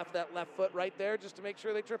 may have left that left foot right there just to make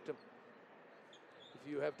sure they tripped him.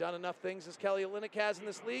 If you have done enough things as Kelly Olynyk has in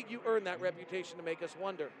this league, you earn that reputation to make us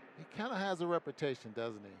wonder. He kind of has a reputation,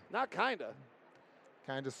 doesn't he? Not kind of.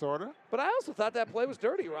 Kind of, sort of. But I also thought that play was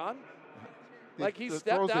dirty, Ron. Like he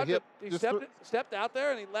stepped out, stepped out there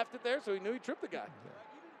and he left it there, so he knew he tripped the guy. Yeah.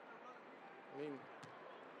 I mean,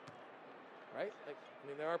 right?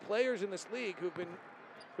 There are players in this league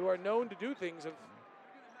who are known to do things, and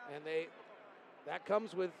that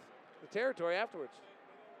comes with the territory afterwards.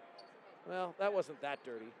 Well, that wasn't that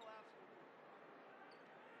dirty,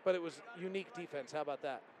 but it was unique defense. How about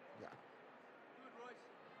that? Yeah.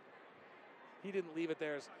 He didn't leave it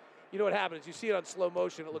there. You know what happens? You see it on slow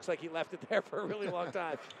motion. It looks like he left it there for a really long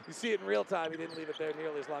time. You see it in real time. He didn't leave it there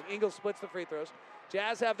nearly as long. Ingles splits the free throws.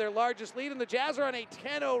 Jazz have their largest lead, and the Jazz are on a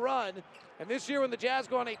 10-0 run. And this year when the Jazz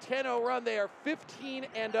go on a 10-0 run, they are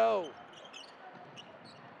 15-0.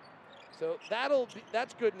 So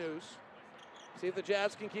that's good news. See if the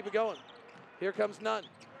Jazz can keep it going. Here comes Nunn.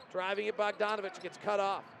 Driving it, Bogdanovich gets cut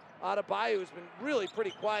off. Adebayo's been really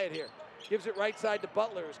pretty quiet here. Gives it right side to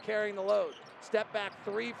Butler, who's carrying the load. Step back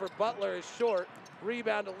three for Butler is short.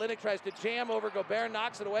 Rebound to Olynyk, tries to jam over Gobert,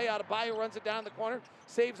 knocks it away. Adebayo runs it down the corner,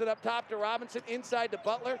 saves it up top to Robinson, inside to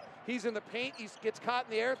Butler. He's in the paint, he gets caught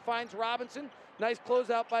in the air, finds Robinson. Nice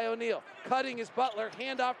closeout by O'Neal. Cutting is Butler,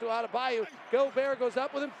 handoff to Adebayo. Gobert goes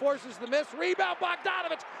up with him, forces the miss. Rebound,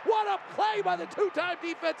 Bogdanovich. What a play by the two-time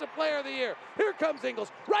Defensive Player of the Year. Here comes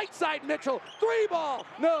Ingles. Right side, Mitchell. Three ball.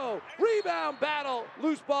 No. Rebound battle.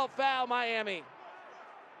 Loose ball foul, Miami.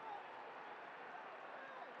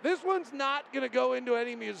 This one's not going to go into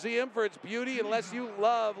any museum for its beauty unless you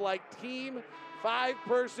love like team,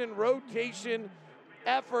 five-person rotation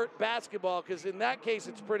effort basketball, because in that case,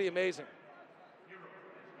 it's pretty amazing.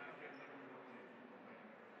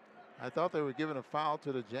 I thought they were giving a foul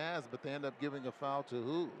to the Jazz, but they end up giving a foul to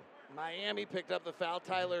who? Miami picked up the foul.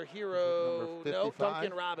 Tyler Hero. No,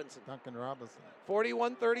 Duncan Robinson. Duncan Robinson.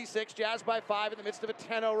 41-36, Jazz by 5 in the midst of a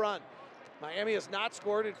 10-0 run. Miami has not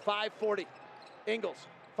scored in 5:40. Ingles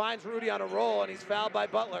finds Rudy on a roll, and he's fouled by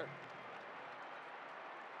Butler.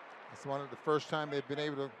 It's one of the first time they've been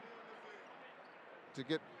able to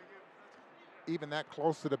get even that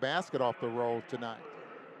close to the basket off the roll tonight.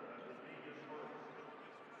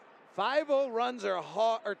 5-0 runs are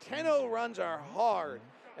hard, or 10-0 runs are hard,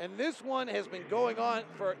 and this one has been going on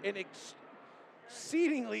for an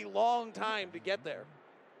exceedingly long time to get there.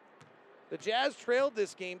 The Jazz trailed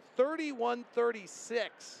this game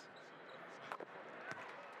 31-36.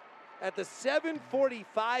 At the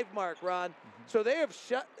 7:45 mark, Ron. So they have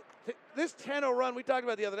shut this 10-0 run. We talked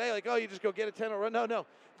about the other day, like, oh, you just go get a 10-0 run. No.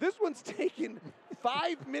 This one's taken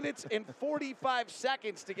 5 minutes and 45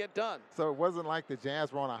 seconds to get done. So it wasn't like the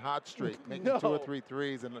Jazz were on a hot streak, making 2 or 3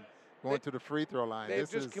 threes and going to the free throw line. They've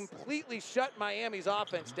just completely shut Miami's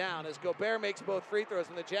offense down as Gobert makes both free throws,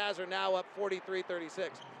 and the Jazz are now up 43-36.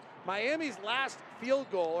 Miami's last field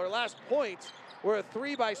goal, or last points, were a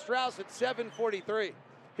 3 by Strauss at 7:43.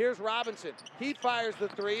 Here's Robinson. He fires the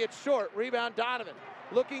 3. It's short. Rebound Donovan.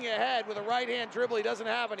 Looking ahead with a right-hand dribble. He doesn't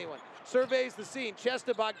have anyone. Surveys the scene. Chest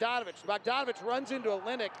to Bogdanovich. Bogdanovich runs into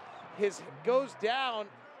Olynyk. Goes down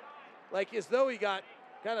like as though he got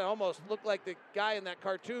kind of almost looked like the guy in that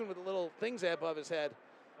cartoon with the little things above his head.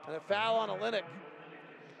 And a foul on Olynyk.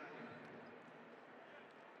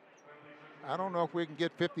 I don't know if we can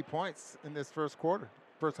get 50 points in this first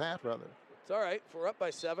half, rather. It's all right. If we're up by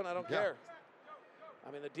 7, I don't care. I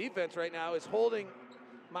mean, the defense right now is holding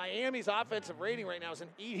Miami's offensive rating right now is an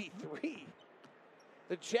 83.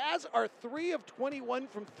 The Jazz are 3 of 21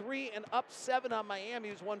 from 3 and up 7 on Miami,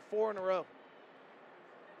 who's won 4 in a row.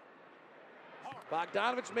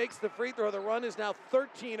 Bogdanovich makes the free throw. The run is now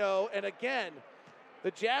 13-0. And again, the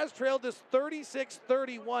Jazz trailed this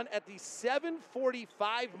 36-31 at the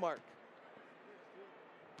 7:45 mark.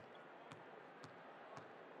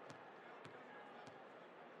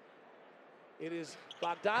 It is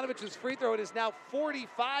Bogdanovich's free throw. It is now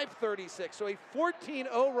 45-36, so a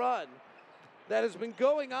 14-0 run that has been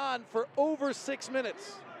going on for over 6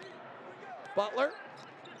 minutes. Butler,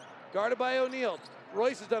 guarded by O'Neal.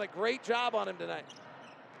 Royce has done a great job on him tonight.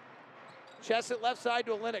 Chest it left side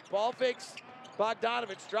to Olynyk. Ball fakes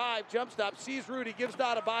Bogdanovich. Drive, jump stop, sees Rudy, gives to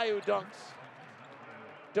Adebayo, dunks.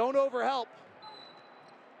 Don't overhelp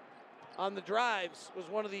on the drives was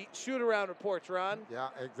one of the shoot-around reports, Ron. Yeah,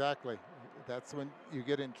 exactly. That's when you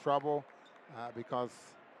get in trouble because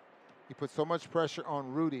you put so much pressure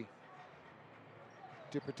on Rudy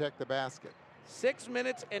to protect the basket. 6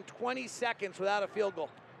 minutes and 20 seconds without a field goal.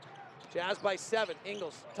 Jazz by 7.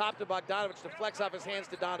 Ingles, top to Bogdanovich, deflects off his hands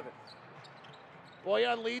to Donovan.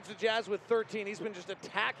 Bojan leads the Jazz with 13. He's been just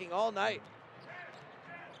attacking all night.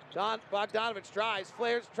 Bogdanovich drives,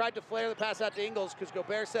 tried to flare the pass out to Ingles because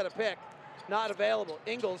Gobert set a pick. Not available.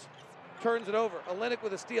 Ingles turns it over. Olynyk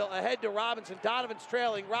with a steal. Ahead to Robinson. Donovan's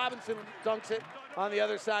trailing. Robinson dunks it on the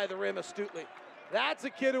other side of the rim astutely. That's a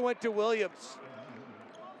kid who went to Williams.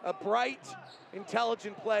 A bright,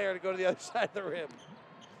 intelligent player to go to the other side of the rim.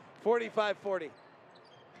 45-40.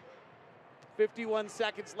 51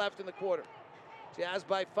 seconds left in the quarter. Jazz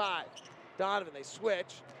by 5. Donovan, they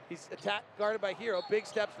switch. He's guarded by Hero. Big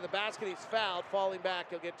steps to the basket. He's fouled. Falling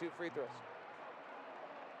back, he'll get 2 free throws.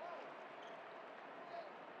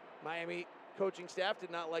 Miami coaching staff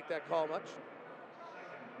did not like that call much.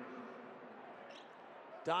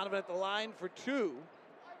 Donovan at the line for 2.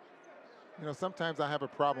 You know, sometimes I have a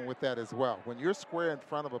problem with that as well. When you're square in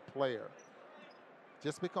front of a player,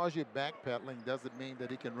 just because you're backpedaling doesn't mean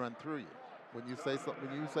that he can run through you. When you say something,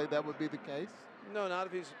 when you say that would be the case? No, not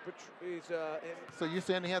if he's so you're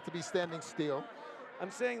saying he has to be standing still?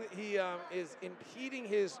 I'm saying that he is impeding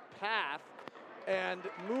his path and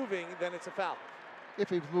moving, then it's a foul. If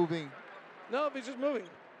he's moving. No, if he's just moving.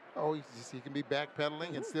 Oh, he can be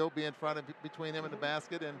backpedaling and still be in front of between him and the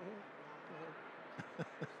basket. And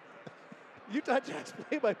Utah Jazz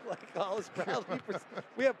play-by-play call is proudly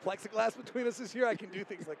we have plexiglass between us this year. I can do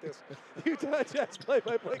things like this. Utah Jazz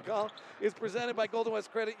play-by-play call is presented by Golden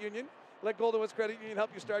West Credit Union. Let Golden West Credit Union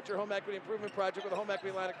help you start your home equity improvement project with a home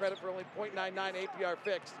equity line of credit for only 0.99 APR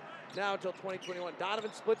fixed. Now until 2021.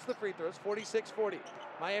 Donovan splits the free throws, 46-40.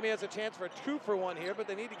 Miami has a chance for a 2-for-1 here, but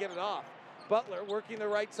they need to get it off. Butler working the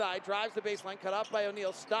right side, drives the baseline, cut off by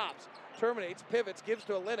O'Neal, stops, terminates, pivots, gives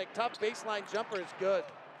to Olynyk. Tough baseline jumper is good.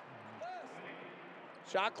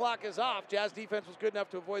 Shot clock is off. Jazz defense was good enough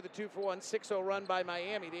to avoid the 2-for-1 6-0 run by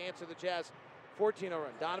Miami to answer the Jazz 14-0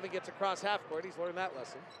 run. Donovan gets across half court. He's learned that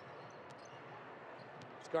lesson.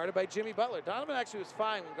 He's guarded by Jimmy Butler. Donovan actually was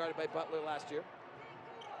fine when guarded by Butler last year.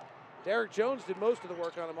 Derek Jones did most of the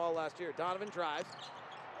work on him all last year. Donovan drives,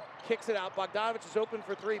 kicks it out. Bogdanovich is open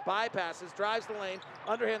for three, bypasses, drives the lane,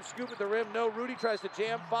 underhand scoop at the rim. No, Rudy tries to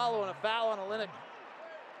jam, follow, and a foul on Olynyk.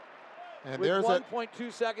 And with there's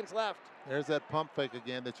 1.2 seconds left. There's that pump fake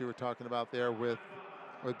again that you were talking about there with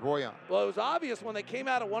Bojan. Well, it was obvious when they came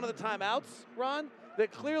out of one of the timeouts, Ron,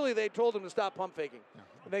 that clearly they told him to stop pump faking. Yeah.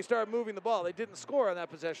 And they started moving the ball. They didn't score on that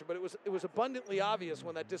possession, but it was abundantly obvious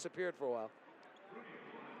when that disappeared for a while.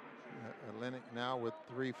 Olynyk now with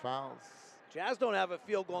 3 fouls. Jazz don't have a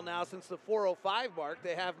field goal now since the 4:05 mark.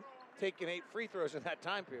 They have taken 8 free throws in that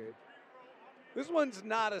time period. This one's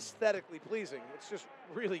not aesthetically pleasing. It's just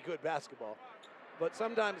really good basketball. But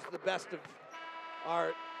sometimes the best of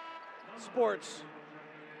our sports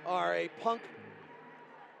are a punk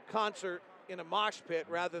concert in a mosh pit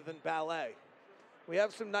rather than ballet. We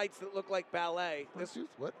have some nights that look like ballet.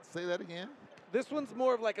 What? Say that again? This one's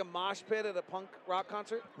more of like a mosh pit at a punk rock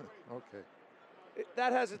concert. Okay.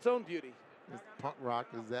 That has its own beauty. Punk rock,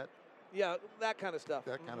 is that? Yeah, that kind of stuff.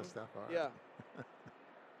 That kind of stuff, all right. Yeah.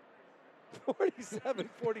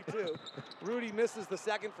 47-42. Rudy misses the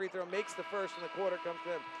second free throw, makes the first, and the quarter comes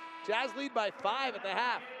to him. Jazz lead by 5 at the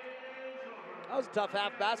half. That was a tough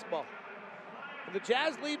half basketball. And the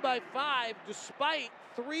Jazz lead by 5 despite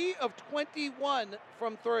 3 of 21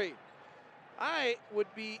 from 3. I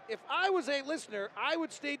would be, if I was a listener, I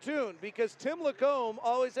would stay tuned because Tim Lacombe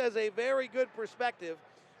always has a very good perspective.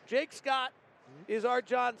 Jake Scott is our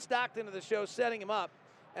John Stockton of the show, setting him up.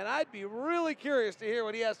 And I'd be really curious to hear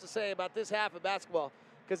what he has to say about this half of basketball.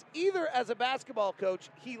 Because either as a basketball coach,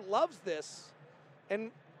 he loves this,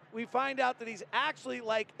 and we find out that he's actually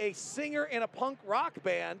like a singer in a punk rock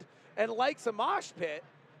band and likes a mosh pit,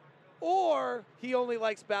 or he only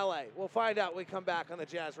likes ballet. We'll find out when we come back on the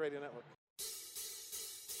Jazz Radio Network.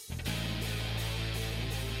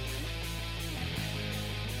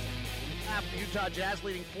 Utah Jazz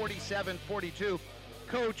leading 47-42.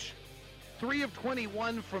 Coach, 3 of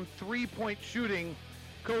 21 from three-point shooting.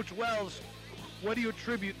 Coach Wells, what do you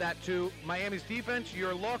attribute that to? Miami's defense,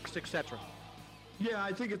 your looks, etc.? Yeah,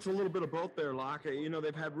 I think it's a little bit of both there, Locke. You know,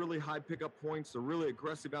 they've had really high pickup points. They're really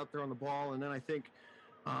aggressive out there on the ball. And then I think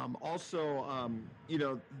you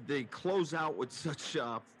know, they close out with such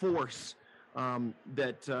force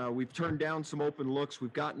that we've turned down some open looks.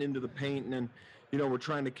 We've gotten into the paint, and then, you know, we're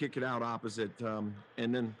trying to kick it out opposite.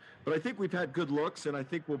 But I think we've had good looks, and I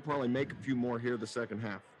think we'll probably make a few more here the second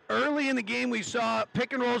half. Early in the game, we saw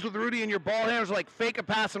pick and rolls with Rudy and your ball handlers like fake a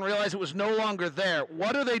pass and realize it was no longer there.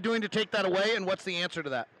 What are they doing to take that away, and what's the answer to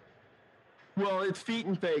that? Well, it's feet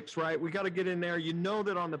and fakes, right? We got to get in there. You know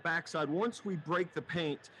that on the backside, once we break the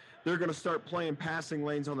paint, they're going to start playing passing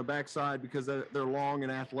lanes on the backside because they're long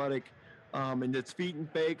and athletic. And it's feet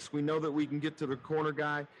and fakes. We know that we can get to the corner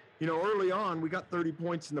guy. You know, early on, we got 30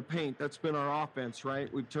 points in the paint. That's been our offense,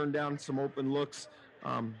 right? We've turned down some open looks.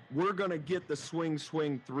 We're going to get the swing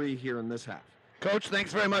three here in this half. Coach,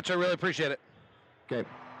 thanks very much. I really appreciate it. Okay.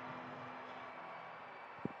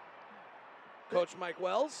 Coach Mike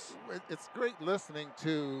Wells. It's great listening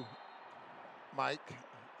to Mike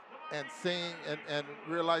and seeing and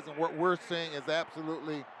realizing what we're seeing is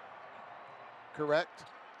absolutely correct.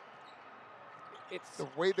 It's the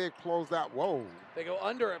way they close out. Whoa. They go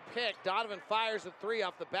under a pick. Donovan fires a three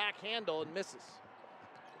off the back handle and misses.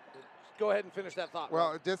 Go ahead and finish that thought.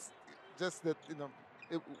 Well, just that, you know,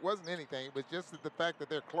 it wasn't anything. It was just the fact that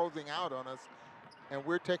they're closing out on us, and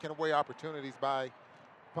we're taking away opportunities by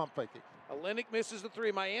pump faking. Olynyk misses the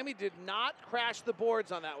three. Miami did not crash the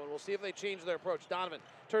boards on that one. We'll see if they change their approach. Donovan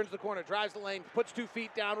turns the corner, drives the lane, puts 2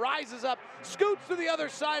 feet down, rises up, scoots to the other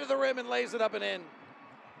side of the rim, and lays it up and in.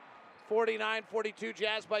 49-42,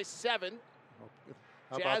 Jazz by 7.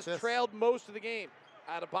 Jazz trailed most of the game.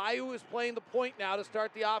 Adebayo is playing the point now to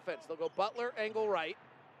start the offense. They'll go Butler, Engel right.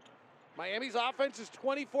 Miami's offense is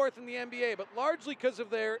 24th in the NBA, but largely because of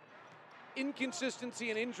their inconsistency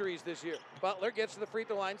and injuries this year. Butler gets to the free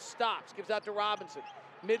throw line, stops, gives out to Robinson.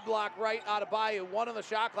 Mid-block right, Adebayo, 1 on the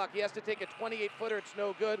shot clock. He has to take a 28-footer. It's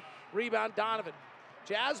no good. Rebound, Donovan.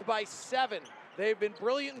 Jazz by 7. They've been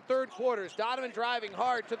brilliant in third quarters. Donovan driving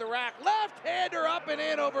hard to the rack. Left-hander up and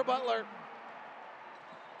in over Butler.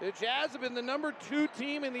 The Jazz have been the number 2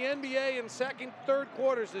 team in the NBA in second, third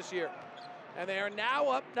quarters this year. And they are now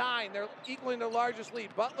up 9. They're equaling their largest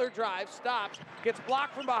lead. Butler drives, stops, gets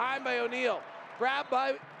blocked from behind by O'Neal. Grabbed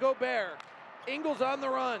by Gobert. Ingles on the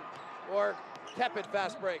run. Or tepid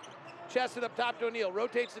fast break. Chested up top to O'Neal.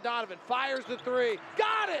 Rotates to Donovan. Fires the 3.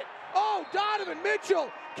 Got it! Oh, Donovan Mitchell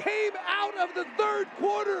came out of the third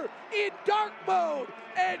quarter in dark mode.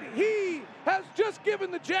 And he has just given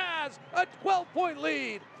the Jazz a 12-point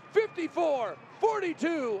lead.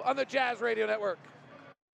 54-42 on the Jazz Radio Network.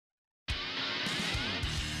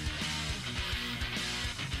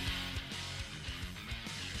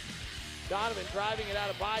 Donovan driving it out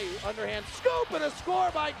of Bayou. Underhand scoop and a score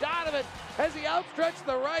by Donovan as he outstretched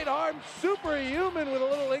the right arm. Superhuman with a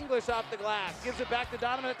little English off the glass. Gives it back to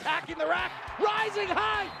Donovan, attacking the rack. Rising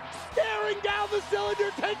high, staring down the cylinder,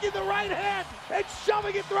 taking the right hand and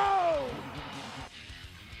shoving it through.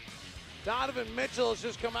 Donovan Mitchell has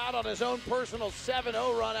just come out on his own personal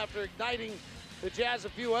 7-0 run after igniting the Jazz a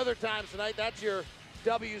few other times tonight. That's your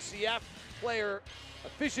WCF player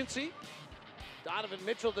efficiency. Donovan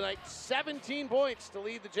Mitchell tonight, 17 points to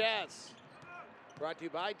lead the Jazz. Brought to you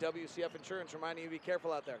by WCF Insurance, reminding you to be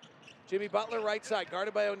careful out there. Jimmy Butler, right side,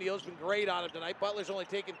 guarded by O'Neal, has been great on him tonight. Butler's only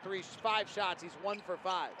taken 5 shots. He's 1 for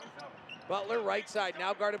 5. Butler, right side,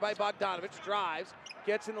 now guarded by Bogdanovich, drives,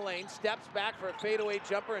 gets in the lane, steps back for a fadeaway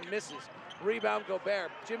jumper and misses. Rebound, Gobert.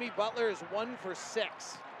 Jimmy Butler is 1 for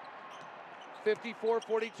 6.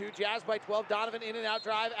 54-42, Jazz by 12. Donovan in and out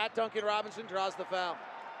drive at Duncan Robinson, draws the foul.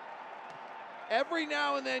 Every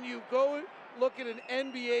now and then you go look at an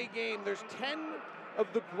NBA game, there's 10 of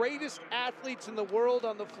the greatest athletes in the world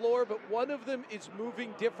on the floor, but one of them is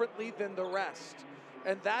moving differently than the rest.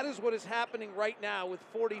 And that is what is happening right now with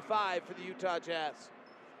 45 for the Utah Jazz.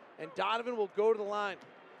 And Donovan will go to the line.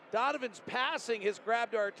 Donovan's passing has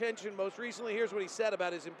grabbed our attention most recently. Here's what he said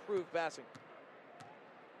about his improved passing.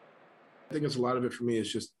 I think it's a lot of it for me is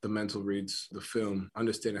just the mental reads, the film,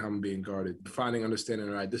 understanding how I'm being guarded, understanding,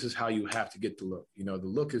 all right, this is how you have to get the look. You know, the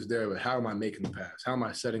look is there, but how am I making the pass? How am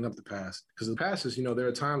I setting up the pass? Because the passes, you know, there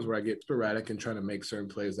are times where I get sporadic and trying to make certain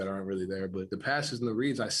plays that aren't really there, but the passes and the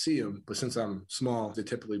reads, I see them, but since I'm small, they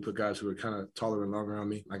typically put guys who are kind of taller and longer on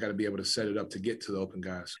me. I got to be able to set it up to get to the open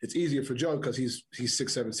guys. It's easier for Joe because he's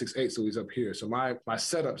 6'7", 6'8", so he's up here. So my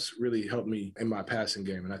setups really help me in my passing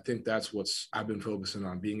game, and I think that's what's I've been focusing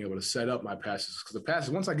on, being able to set up my passes. Because the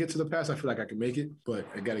passes, once I get to the pass, I feel like I can make it, but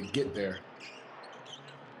I got to get there.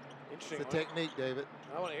 Interesting. It's a technique, David.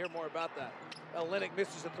 I want to hear more about that. Olynyk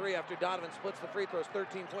misses the 3 after Donovan splits the free throws.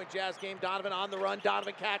 13-point Jazz game. Donovan on the run.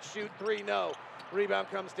 Donovan catch, shoot, 3, no. Rebound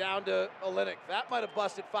comes down to Olynyk. That might have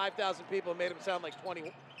busted 5,000 people and made him sound like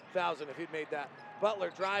 20,000 if he'd made that.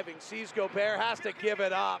 Butler driving, sees Gobert, has to give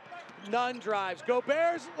it up. Nunn drives.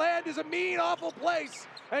 Gobert's land is a mean, awful place,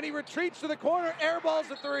 and he retreats to the corner, airballs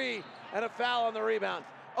the 3, and a foul on the rebound.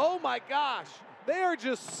 Oh my gosh, they are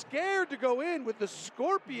just scared to go in with the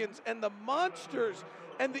scorpions and the monsters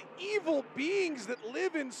and the evil beings that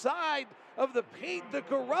live inside of the paint, the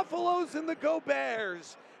Garuffalos and the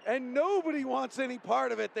Goberts, and nobody wants any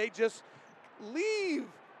part of it. They just leave.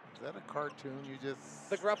 Is that a cartoon you just...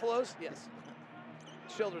 The Garuffalos? Yes.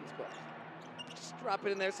 Children's book. Just drop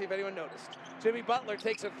it in there, see if anyone noticed. Jimmy Butler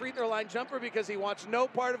takes a free throw line jumper because he wants no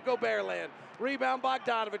part of Gobert land. Rebound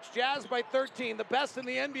Bogdanovich. Jazz by 13. The best in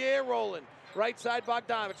the NBA are rolling. Right side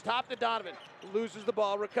Bogdanovich. Top to Donovan. Loses the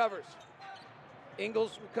ball. Recovers.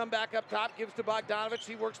 Ingles will come back up top. Gives to Bogdanovich.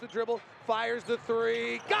 He works the dribble. Fires the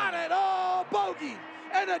 3. Got it. Oh, bogey.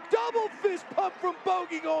 And a double fist pump from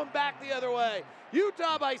Bogey going back the other way.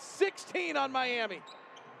 Utah by 16 on Miami.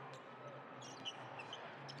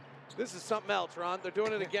 This is something else, Ron. They're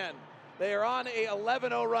doing it again. They are on a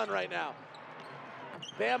 11-0 run right now.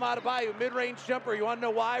 Bam Adebayo, mid-range jumper. You want to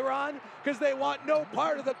know why, Ron? Because they want no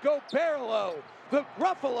part of the Goberlo, the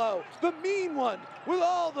Gruffalo, the mean one, with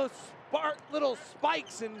all the little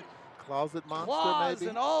spikes and closet monster, claws maybe?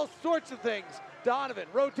 and all sorts of things. Donovan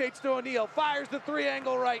rotates to O'Neal, fires the three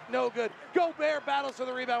angle right, no good. Gobert battles for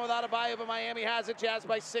the rebound with Adebayo, but Miami has it. Jazz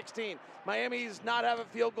by 16. Miami does not have a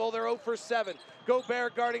field goal. They're 0 for 7.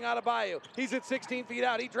 Gobert guarding Adebayo. He's at 16 feet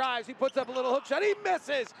out. He drives. He puts up a little hook shot. He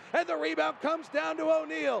misses. And the rebound comes down to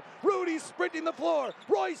O'Neal. Rudy's sprinting the floor.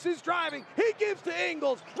 Royce is driving. He gives to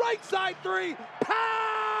Ingles. Right side three. Pow!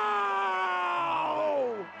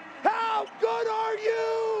 How good are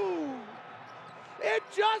you? It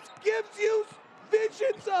just gives you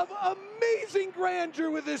visions of amazing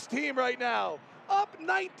grandeur with this team right now. Up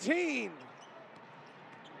 19.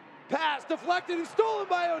 Pass deflected and stolen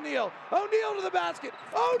by O'Neal. O'Neal to the basket.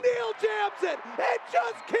 O'Neal jams it. It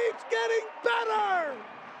just keeps getting better.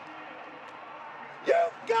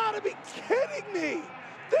 You've got to be kidding me.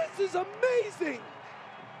 This is amazing.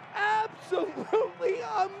 Absolutely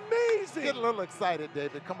amazing. Get a little excited,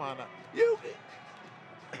 David. Come on up.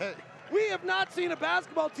 We have not seen a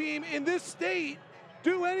basketball team in this state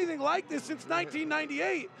do anything like this since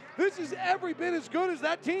 1998. This is every bit as good as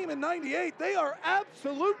that team in 98. They are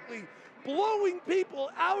absolutely blowing people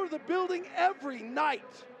out of the building every night.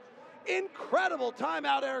 Incredible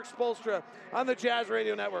timeout, Eric Spoelstra on the Jazz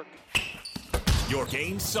Radio Network. Your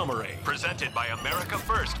game summary, presented by America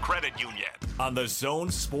First Credit Union on the Zone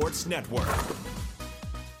Sports Network.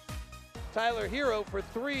 Tyler Hero for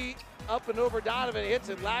 3, up and over Donovan, hits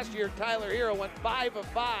it. Last year, Tyler Hero went 5 of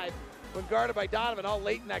 5 when guarded by Donovan all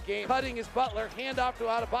late in that game. Cutting his Butler, handoff to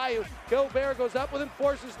Adebayo. Gobert goes up with him,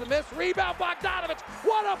 forces the miss. Rebound, Bogdanovich.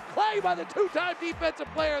 What a play by the two-time Defensive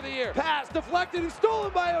Player of the Year. Pass deflected and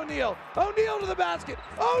stolen by O'Neal. O'Neal to the basket.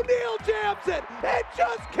 O'Neal jams it. It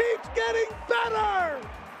just keeps getting better.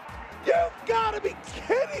 You've got to be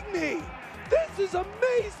kidding me. This is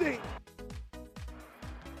amazing.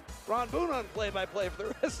 Ron Boone on play-by-play for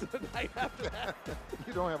the rest of the night after that.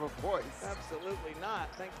 You don't have a voice. Absolutely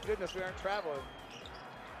not. Thank goodness we aren't traveling.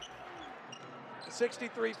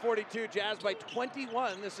 63-42, Jazz by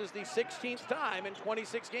 21. This is the 16th time in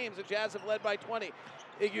 26 games the Jazz have led by 20.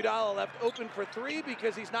 Iguodala left open for 3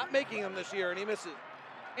 because he's not making them this year, and he misses.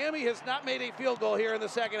 Miami has not made a field goal here in the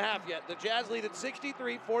second half yet. The Jazz lead at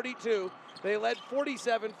 63-42. They led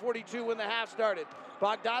 47-42 when the half started.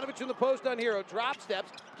 Bogdanovich in the post on Hero, drop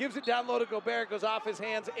steps, gives it down low to Gobert, goes off his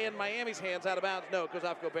hands and Miami's hands out of bounds. No, it goes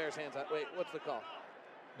off Gobert's hands. Wait, what's the call?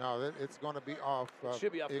 No, it's going to be off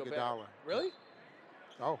should be off Iguodala. Gobert. Really?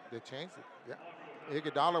 Oh, they changed it. Yeah.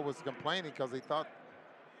 Iguodala was complaining because he thought,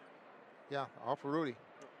 off for Rudy.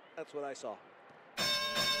 That's what I saw.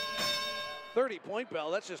 30-point bell.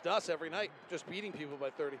 That's just us every night, just beating people by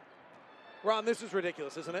 30. Ron, this is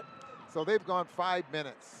ridiculous, isn't it? So they've gone 5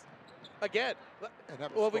 minutes. Again.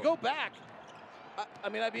 Well, if we go back, I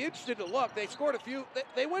mean, I'd be interested to look. They scored a few.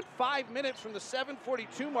 They went 5 minutes from the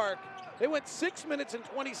 7:42 mark. They went 6 minutes and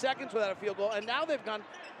 20 seconds without a field goal, and now they've gone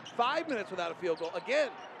 5 minutes without a field goal. Again,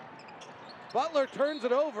 Butler turns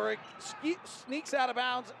it over. It sneaks out of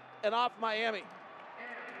bounds and off Miami.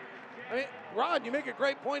 I mean, Ron, you make a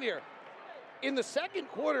great point here. In the second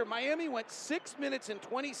quarter, Miami went 6 minutes and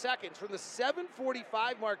 20 seconds from the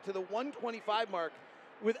 7:45 mark to the 1:25 mark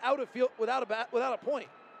without a point.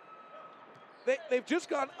 They've just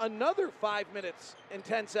gone another 5 minutes and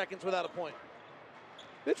 10 seconds without a point.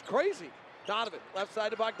 It's crazy. Donovan, left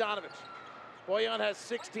side to Bogdanovich. Bojan has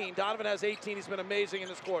 16. Donovan has 18. He's been amazing in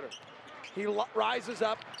this quarter. He rises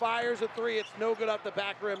up, fires a 3. It's no good off the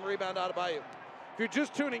back rim. Rebound out of Bayou. If you're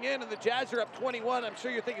just tuning in and the Jazz are up 21, I'm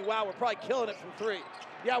sure you're thinking, wow, we're probably killing it from 3.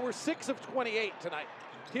 Yeah, we're 6 of 28 tonight.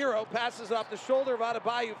 Hero passes off the shoulder of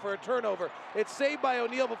Adebayo for a turnover. It's saved by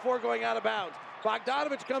O'Neal before going out of bounds.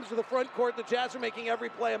 Bogdanovich comes to the front court. The Jazz are making every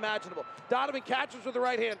play imaginable. Donovan catches with the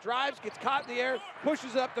right hand, drives, gets caught in the air,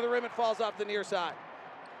 pushes it up to the rim, and falls off the near side.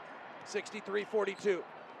 63-42.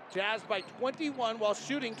 Jazz by 21 while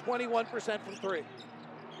shooting 21% from 3.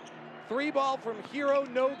 3 ball from Hero,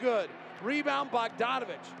 no good. Rebound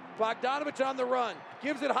Bogdanovich. Bogdanovich on the run.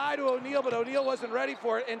 Gives it high to O'Neal, but O'Neal wasn't ready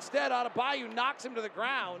for it. Instead, Adebayo knocks him to the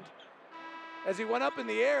ground as he went up in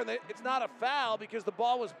the air. It's not a foul because the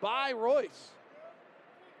ball was by Royce.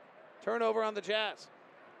 Turnover on the Jazz.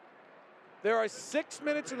 There are 6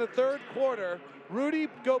 minutes in the third quarter. Rudy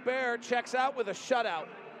Gobert checks out with a shutout.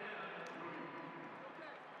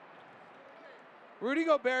 Rudy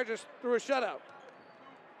Gobert just threw a shutout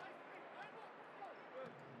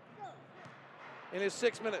in his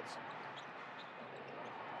 6 minutes.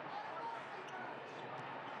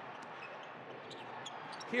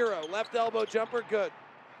 Hero, left elbow jumper, good.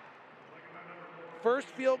 First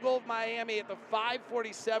field goal of Miami at the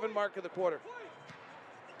 5:47 mark of the quarter.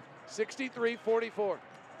 63-44.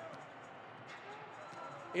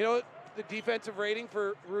 You know, the defensive rating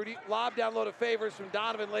for Rudy? Lob down low to Favors from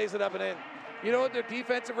Donovan, lays it up and in. You know what their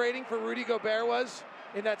defensive rating for Rudy Gobert was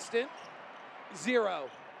in that stint? 0.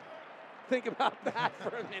 Think about that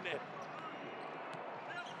for a minute.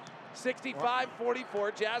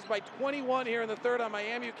 65-44, Jazz by 21 here in the third on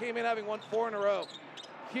Miami, who came in having won 4 in a row.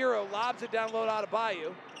 Hero lobs it down low to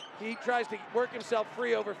Adebayo. He tries to work himself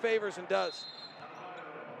free over Favors and does.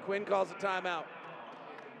 Quinn calls a timeout.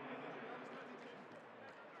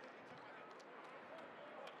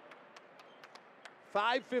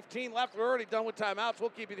 $5:15 left. We're already done with timeouts.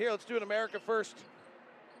 We'll keep it here. Let's do an America First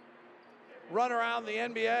run around the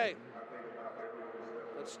NBA.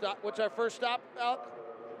 Let's stop. What's our first stop, Alec?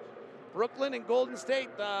 Brooklyn and Golden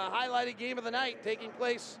State, the highlighted game of the night, taking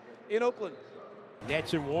place in Oakland.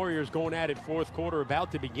 Nets and Warriors going at it, fourth quarter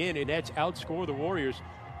about to begin, and Nets outscore the Warriors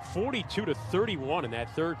 42-31 in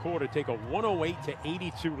that third quarter, take a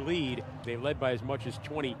 108-82 lead. They led by as much as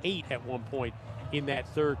 28 at one point in that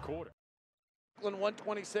third quarter. Brooklyn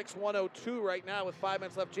 126-102 right now with 5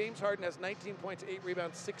 minutes left. James Harden has 19 points, 8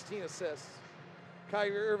 rebounds, 16 assists.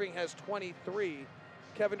 Kyrie Irving has 23.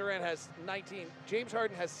 Kevin Durant has 19. James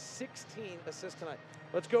Harden has 16 assists tonight.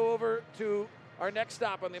 Let's go over to our next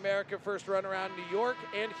stop on the America First run around New York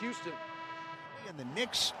and Houston. And the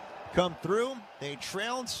Knicks come through. They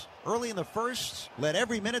trailed early in the first, led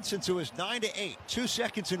every minute since it was 9-8. 2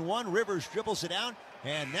 seconds in one. Rivers dribbles it out,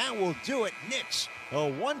 and that will do it. Knicks, a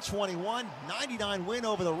 121-99 win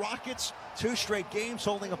over the Rockets. 2 straight games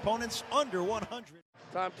holding opponents under 100.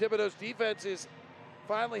 Tom Thibodeau's defense is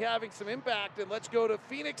finally having some impact, and let's go to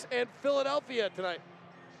Phoenix and Philadelphia tonight.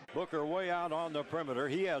 Booker way out on the perimeter.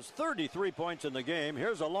 He has 33 points in the game.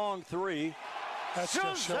 Here's a long three.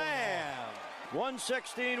 Shazam!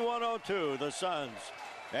 116-102, the Suns.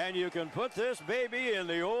 And you can put this baby in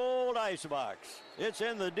the old icebox. It's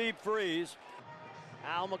in the deep freeze.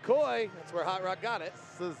 Al McCoy, that's where Hot Rock got it.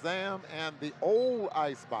 Shazam and the old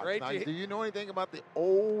icebox. Now, do you know anything about the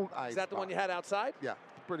old icebox? Is that the one you had outside? Yeah,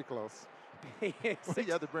 pretty close. You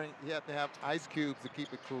have to have ice cubes to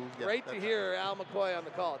keep it cool. Yeah, great to hear Al McCoy on the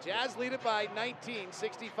call. Jazz lead it by 19,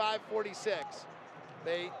 65-46.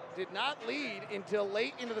 They did not lead until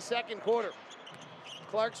late into the second quarter.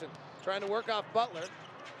 Clarkson trying to work off Butler.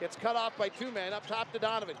 Gets cut off by 2 men up top to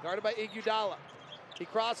Donovan, guarded by Iguodala. He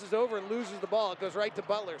crosses over and loses the ball. It goes right to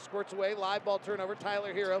Butler. Squirts away, live ball turnover.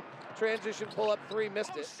 Tyler Hero, transition pull-up 3,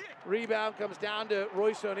 missed it. Rebound comes down to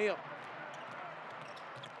Royce O'Neal.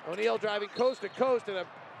 O'Neal driving coast to coast, and a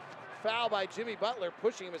foul by Jimmy Butler,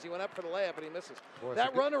 pushing him as he went up for the layup, and he misses.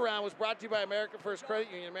 That runaround was brought to you by America First Credit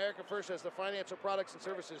Union. America First has the financial products and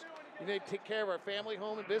services you need to take care of our family,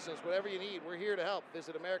 home, and business. Whatever you need, we're here to help.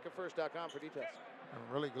 Visit AmericaFirst.com for details.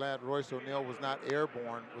 I'm really glad Royce O'Neal was not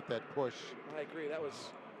airborne with that push. I agree.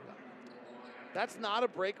 That's not a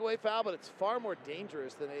breakaway foul, but it's far more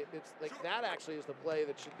dangerous than it's like that. Actually, is the play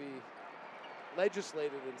that should be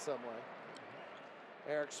legislated in some way.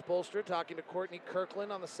 Eric Spoelstra talking to Courtney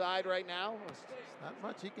Kirkland on the side right now. Not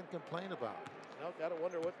much he can complain about. No,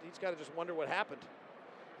 he's got to just wonder what happened.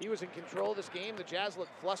 He was in control of this game. The Jazz look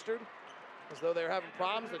flustered, as though they're having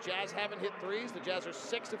problems. The Jazz haven't hit threes. The Jazz are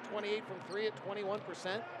 6 of 28 from 3 at 21%,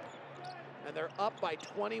 and they're up by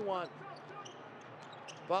 21.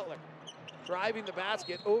 Butler driving the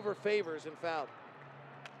basket over Favors and fouled.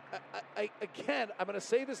 Again, I'm going to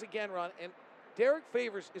say this again, Ron, and Derek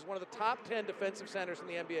Favors is one of the top 10 defensive centers in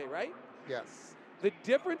the NBA, right? Yes. The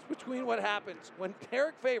difference between what happens when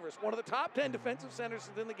Derek Favors, one of the top 10 defensive centers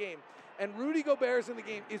is in the game, and Rudy Gobert is in the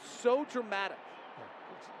game is so dramatic.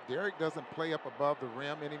 Derek doesn't play up above the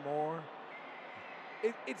rim anymore.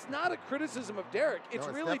 It's not a criticism of Derek. It's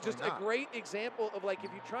really just not. a great example of, like,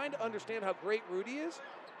 if you're trying to understand how great Rudy is,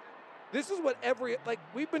 this is what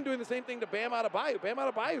we've been doing the same thing to Bam Adebayo. Bam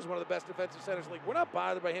Adebayo is one of the best defensive centers in the league. We're not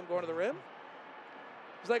bothered by him going to the rim.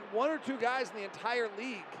 There's like 1 or 2 guys in the entire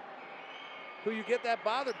league who you get that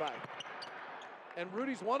bothered by. And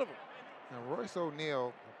Rudy's one of them. Now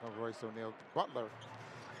Butler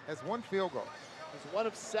has 1 field goal. He's 1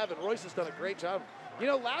 of 7. Royce has done a great job. You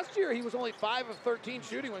know, last year he was only 5 of 13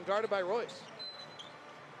 shooting when guarded by Royce.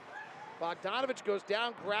 Bogdanovich goes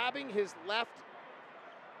down, grabbing his left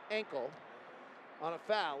ankle on a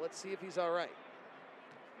foul. Let's see if he's all right.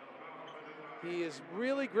 He is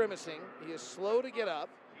really grimacing. He is slow to get up.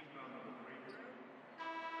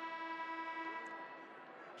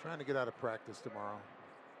 Trying to get out of practice tomorrow.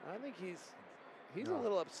 I think he's a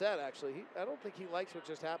little upset, actually. I don't think he likes what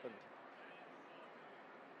just happened.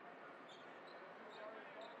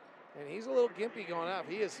 And he's a little gimpy going out.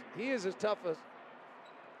 He is as tough as,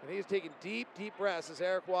 and he is taking deep breaths as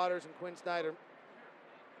Eric Waters and Quinn Snyder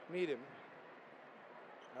meet him.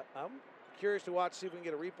 I'm curious to see if we can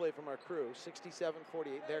get a replay from our crew.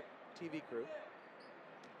 67-48, their TV crew.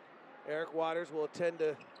 Eric Waters will attend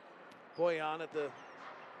to Boyan at the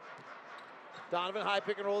Donovan high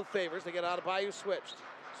pick and roll with Favors. They get Adebayo switched.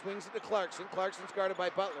 Swings it to Clarkson. Clarkson's guarded by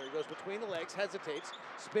Butler. He goes between the legs, hesitates,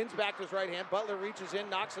 spins back to his right hand. Butler reaches in,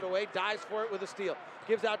 knocks it away, dives for it with a steal.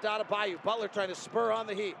 Gives out to Adebayo. Butler trying to spur on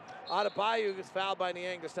the heat. Adebayo gets fouled by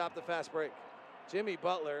Niang to stop the fast break. Jimmy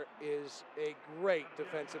Butler is a great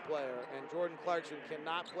defensive player, and Jordan Clarkson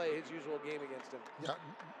cannot play his usual game against him. Yeah,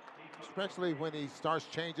 especially when he starts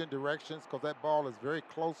changing directions, because that ball is very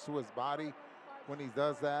close to his body when he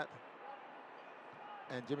does that.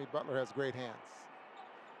 And Jimmy Butler has great hands.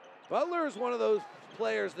 Butler is one of those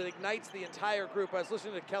players that ignites the entire group. I was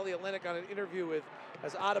listening to Kelly Olynyk on an interview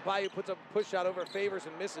as Adebayo puts up a push shot over Favors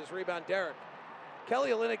and misses. Rebound Derek.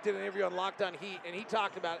 Kelly Olynyk did an interview on Locked On Heat, and he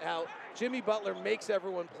talked about how Jimmy Butler makes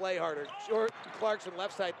everyone play harder. Jordan Clarkson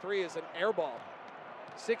left side three is an air ball.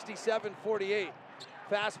 67-48.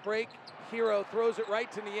 Fast break. Hero throws it right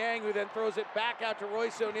to Niang, who then throws it back out to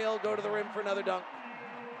Royce O'Neal. Go to the rim for another dunk.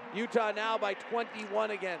 Utah now by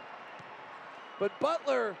 21 again. But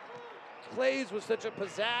Butler plays with such a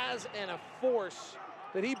pizzazz and a force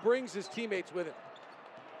that he brings his teammates with him.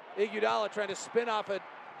 Iguodala trying to spin off a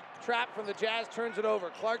trap from the Jazz, turns it over.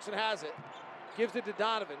 Clarkson has it, gives it to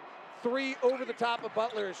Donovan. Three over the top of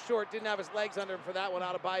Butler is short, didn't have his legs under him for that one.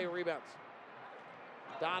 Adebayo rebounds.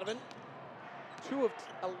 Donovan, 2 of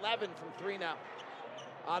 11 from three now.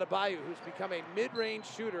 Adebayo, who's become a mid-range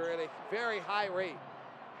shooter at a very high rate,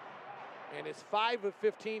 and is 5 of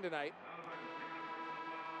 15 tonight.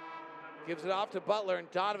 Gives it off to Butler, and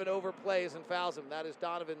Donovan overplays and fouls him. That is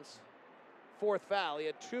Donovan's 4th foul. He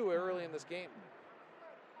had 2 early in this game.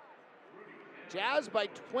 Jazz by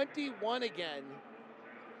 21 again.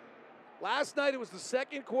 Last night it was the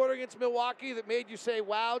second quarter against Milwaukee that made you say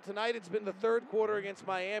wow. Tonight it's been the third quarter against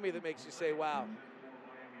Miami that makes you say wow.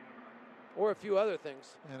 Or a few other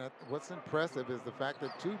things. And what's impressive is the fact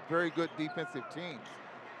that 2 very good defensive teams,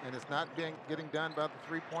 and it's not getting done by the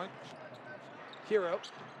three-point. Hero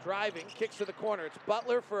driving, kicks to the corner. It's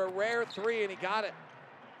Butler for a rare 3, and he got it.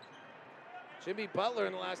 Jimmy Butler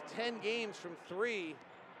in the last 10 games from 3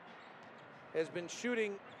 has been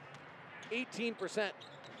shooting 18%.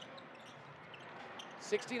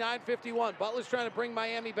 69-51. Butler's trying to bring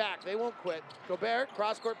Miami back. They won't quit. Gobert,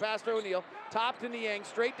 cross-court pass to O'Neal. Top to Niang,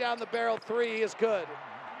 straight down the barrel. 3 is good.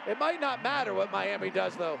 It might not matter what Miami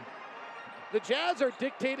does, though. The Jazz are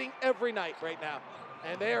dictating every night right now,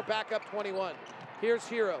 and they are back up 21. Here's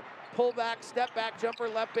Hero. Pull back, step back, jumper,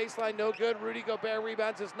 left baseline, no good. Rudy Gobert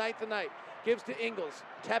rebounds his 9th tonight. Gives to Ingles.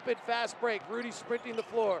 Tepid fast break. Rudy sprinting the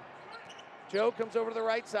floor. Joe comes over to the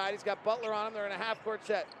right side. He's got Butler on him. They're in a half-court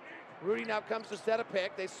set. Rudy now comes to set a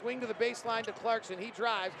pick. They swing to the baseline to Clarkson. He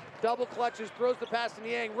drives, double clutches, throws the pass to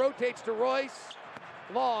Niang, rotates to Royce.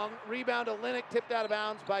 Long, rebound to Olynyk, tipped out of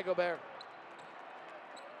bounds by Gobert.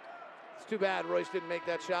 It's too bad Royce didn't make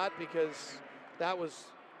that shot, because that was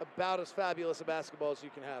about as fabulous a basketball as you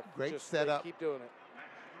can have. Great just setup. Keep doing it.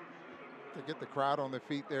 To get the crowd on their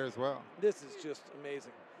feet there as well. This is just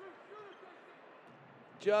amazing.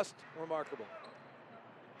 Just remarkable.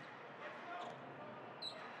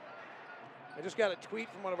 I just got a tweet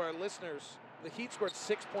from one of our listeners. The Heat scored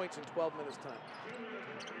 6 points in 12 minutes time.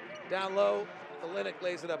 Down low, Olynyk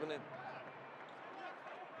lays it up and in.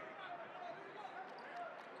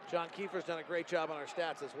 John Kiefer's done a great job on our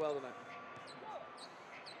stats as well tonight.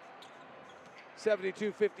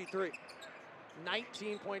 72-53.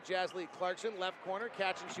 19-point Jazz lead. Clarkson, left corner,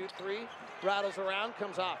 catch and shoot 3. Rattles around,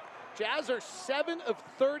 comes off. Jazz are 7 of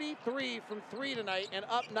 33 from 3 tonight and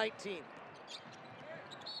up 19.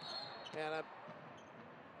 And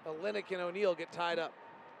Olynyk and O'Neal get tied up.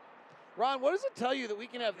 Ron, what does it tell you that we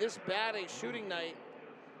can have this bad a shooting night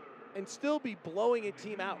and still be blowing a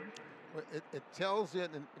team out? Well, it tells you,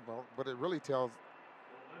 well, what it really tells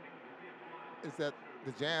is that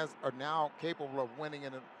the Jazz are now capable of winning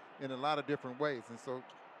in a lot of different ways. And so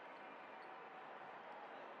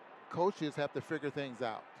coaches have to figure things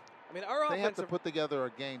out. I mean, our they have offensive, to put together a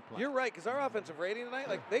game plan. You're right, because our offensive rating tonight,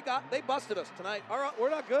 like they busted us tonight. We're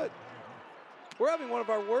not good. We're having one of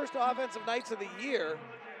our worst offensive nights of the year,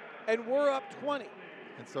 and we're up 20.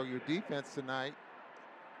 And so your defense tonight,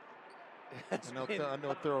 I know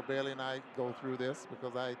Thurl Bailey and I go through this,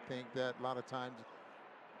 because I think that a lot of times,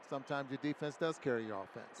 sometimes your defense does carry your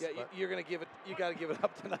offense. Yeah, you're going to give it. You got to give it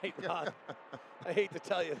up tonight, Ron. I hate to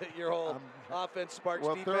tell you that your whole offense sparks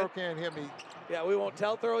defense. Well, Thurl can't hear me. Yeah, we won't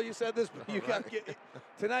tell Thurl you said this, but you got to get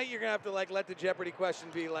tonight. You're going to have to let the Jeopardy question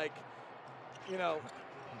be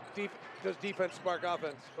does defense spark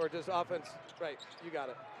offense, or does offense? Right, you got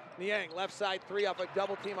it. Niang, left side three off a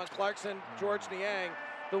double team on Clarkson. George Niang,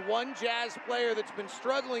 the one Jazz player that's been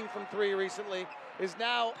struggling from three recently, is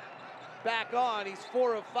now back on. He's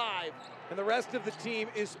 4 of 5, and the rest of the team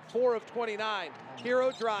is 4 of 29.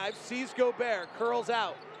 Hero drives, sees Gobert, curls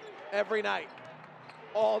out every night,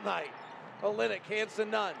 all night. Olynyk hands to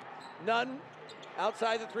Nunn. Nunn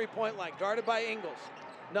outside the three-point line, guarded by Ingles.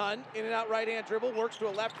 Nunn, in and out right-hand dribble, works to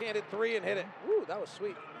a left-handed three and hit it. Woo, that was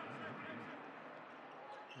sweet.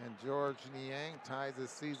 And George Niang ties his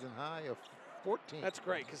season high of 14. That's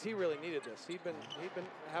great, because he really needed this. He'd been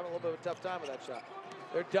having a little bit of a tough time with that shot.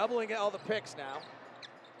 They're doubling all the picks now.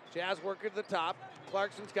 Jazz working to the top.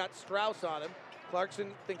 Clarkson's got Strauss on him.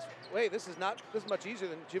 Clarkson thinks, wait, this is much easier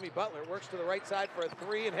than Jimmy Butler. Works to the right side for a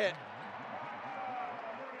three and hit.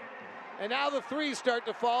 And now the threes start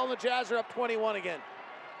to fall, and the Jazz are up 21 again.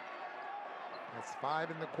 That's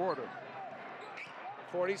 5 in the quarter.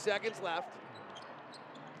 40 seconds left.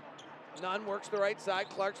 Nunn works the right side.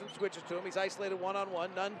 Clarkson switches to him. He's isolated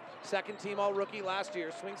one-on-one. Nunn, second team all-rookie last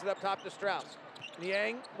year. Swings it up top to Strauss.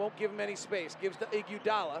 Niang won't give him any space. Gives to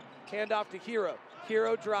Iguodala. Handoff to Hero.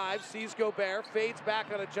 Hero drives, sees Gobert, fades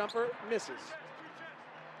back on a jumper, misses.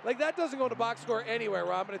 Like, that doesn't go to box score anywhere,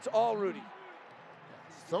 Robin. It's all Rudy.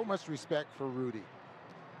 So much respect for Rudy.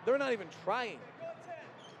 They're not even trying.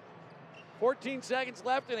 14 seconds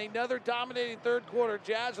left in another dominating third quarter.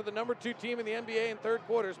 Jazz are the number 2 team in the NBA in third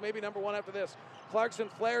quarters, maybe number 1 after this. Clarkson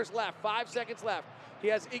flares left, 5 seconds left. He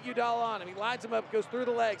has Iguodala on him. He lines him up, goes through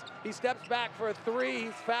the legs. He steps back for a three.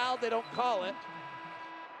 He's fouled. They don't call it.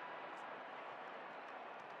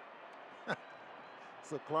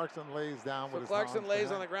 So Clarkson lays down with his Clarkson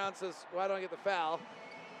lays on the ground, says, why don't I get the foul?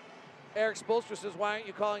 Eric Spoelstra says, why aren't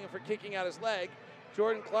you calling him for kicking out his leg?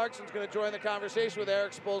 Jordan Clarkson's going to join the conversation with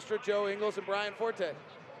Eric Spoelstra, Joe Ingles, and Brian Forte.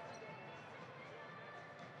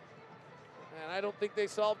 And I don't think they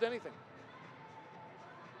solved anything.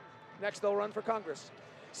 Next, they'll run for Congress.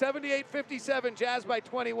 78-57, Jazz by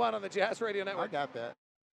 21 on the Jazz Radio Network. I got that.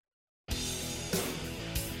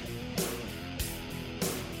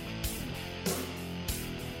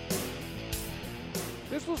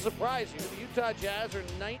 This will surprise you. The Utah Jazz are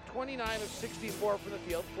 29 of 64 from the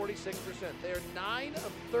field, 46%. They are 9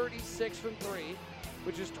 of 36 from three,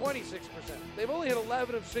 which is 26%. They've only hit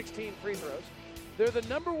 11 of 16 free throws. They're the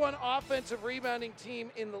number 1 offensive rebounding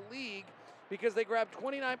team in the league because they grabbed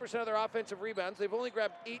 29% of their offensive rebounds. They've only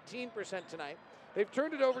grabbed 18% tonight. They've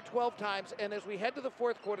turned it over 12 times, and as we head to the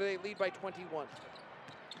fourth quarter, they lead by 21.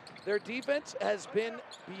 Their defense has been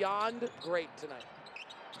beyond great tonight.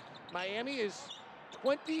 Miami is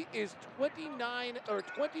 29 or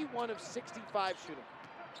 21 of 65 shooting.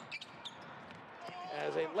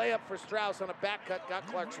 As a layup for Strauss on a back cut got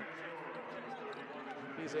Clarkson.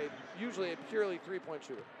 He's usually a purely three-point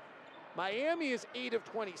shooter. Miami is 8 of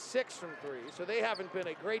 26 from three, so they haven't been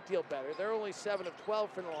a great deal better. They're only 7 of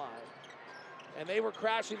 12 from the line. And they were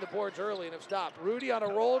crashing the boards early and have stopped. Rudy on a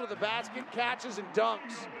roll to the basket, catches and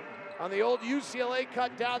dunks. On the old UCLA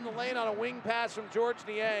cut down the lane on a wing pass from George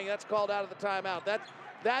Niang. That's called out of the timeout.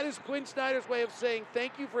 That is Quinn Snyder's way of saying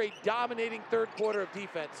thank you for a dominating third quarter of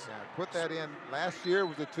defense. Yeah, put that in. Last year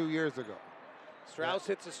was 2 years ago. Strauss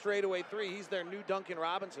hits a straightaway three. He's their new Duncan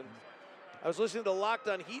Robinson. I was listening to the Locked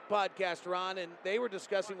On Heat podcast, Ron, and they were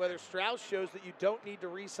discussing whether Strauss shows that you don't need to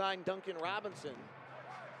re-sign Duncan Robinson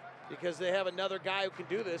because they have another guy who can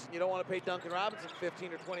do this, and you don't want to pay Duncan Robinson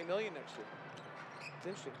 $15 or $20 million next year. It's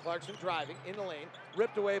interesting. Clarkson driving in the lane,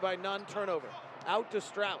 ripped away by Nunn, turnover. Out to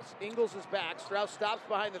Strauss. Ingles is back. Strauss stops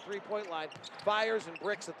behind the three-point line, fires and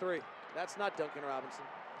bricks a three. That's not Duncan Robinson.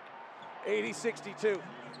 80-62.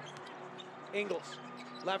 Ingles,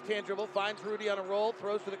 left-hand dribble, finds Rudy on a roll,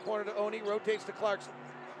 throws to the corner to Oni, rotates to Clarkson.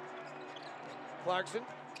 Clarkson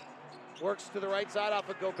works to the right side off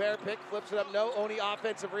a Gobert pick, flips it up, no. Oni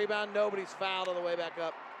offensive rebound, nobody's fouled on the way back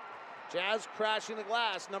up. Jazz crashing the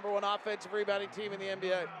glass, number 1 offensive rebounding team in the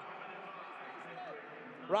NBA.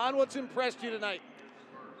 Ron, what's impressed you tonight?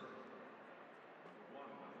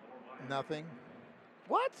 Nothing.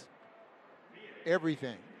 What?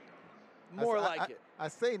 Everything. More like it. I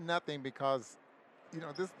say nothing because,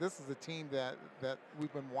 this is a team that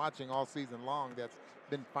we've been watching all season long that's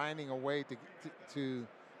been finding a way to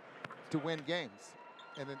win games.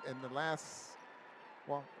 And in the last,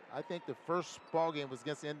 I think the first ball game was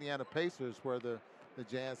against the Indiana Pacers where the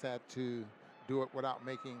Jazz had to do it without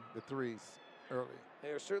making the threes early. They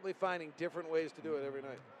are certainly finding different ways to do it every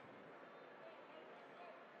night.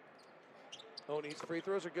 Oni's free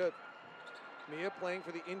throws are good. Mia playing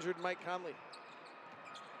for the injured Mike Conley.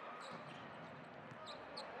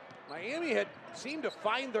 Miami had seemed to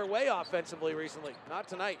find their way offensively recently. Not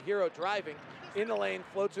tonight. Hero driving. In the lane,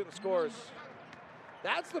 floats it and scores.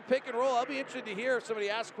 That's the pick and roll. I'll be interested to hear if somebody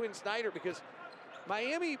asks Quinn Snyder, because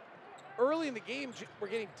Miami, early in the game, were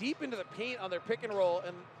getting deep into the paint on their pick and roll,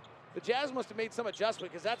 and the Jazz must have made some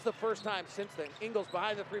adjustment, because that's the first time since then. Ingles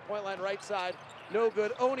behind the three-point line, right side, no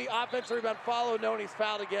good. Oni, offensive rebound, follow. No, and he's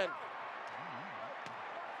fouled again.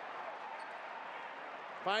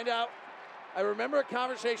 Find out. I remember a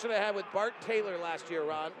conversation I had with Bart Taylor last year,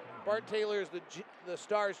 Ron. Bart Taylor is the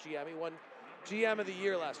Stars GM. He won GM of the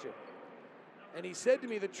year last year. And he said to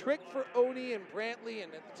me, the trick for Oni and Brantley,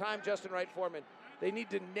 and at the time Justin Wright Foreman, they need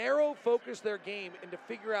to narrow focus their game and to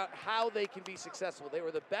figure out how they can be successful. They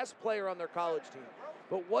were the best player on their college team.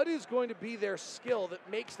 But what is going to be their skill that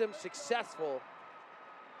makes them successful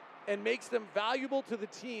and makes them valuable to the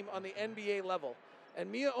team on the NBA level? And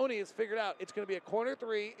Mia Oni has figured out it's going to be a corner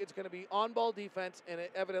three, it's going to be on-ball defense, and it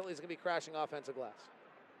evidently is going to be crashing offensive glass.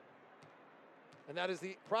 And that is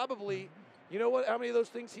probably, you know what, how many of those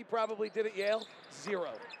things he probably did at Yale? 0.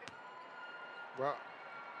 Well,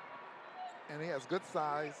 and he has good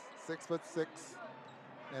size, 6'6",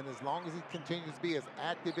 and as long as he continues to be as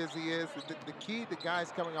active as he is, the key to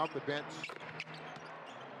guys coming off the bench,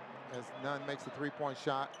 as Nunn makes a three-point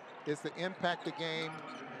shot, is to impact the game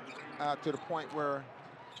to the point where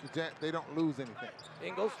they don't lose anything.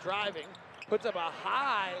 Ingles driving, puts up a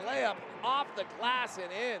high layup off the glass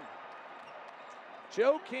and in.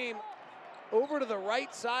 Joe came over to the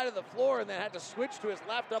right side of the floor and then had to switch to his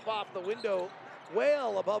left up off the window,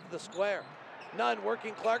 well above the square. Nunn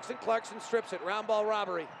working Clarkson. Clarkson strips it. Round ball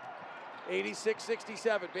robbery.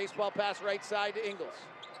 86-67. Baseball pass right side to Ingles.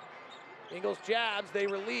 Ingles jabs. They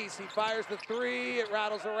release. He fires the three. It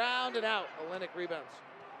rattles around and out. Olynyk rebounds.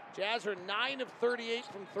 Jazz are 9 of 38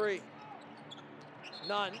 from three.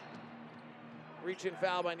 Nunn. Reach-in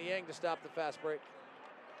foul by Niang to stop the fast break.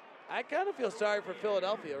 I kind of feel sorry for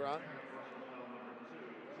Philadelphia, Ron.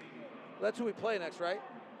 That's who we play next, right?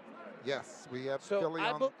 Yes, we have so Philly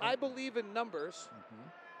I believe in numbers.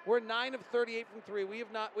 We're 9 of 38 from three. We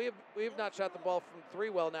have not shot the ball from three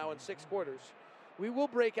well now in 6 quarters. We will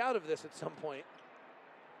break out of this at some point,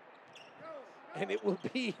 and it will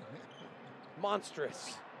be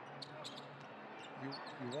monstrous.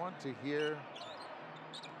 You want to hear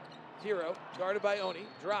Hero guarded by Oni,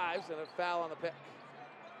 drives, and a foul on the pick.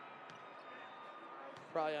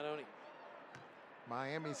 Probably on Oni.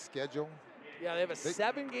 Miami's schedule. Yeah, they have a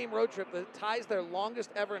 7-game road trip that ties their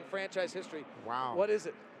longest ever in franchise history. Wow. What is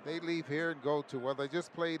it? They leave here and go to, well, they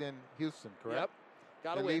just played in Houston, correct? Yep.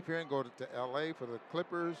 Got to win. win. Leave here and go to L.A. for the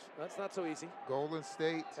Clippers. That's not so easy. Golden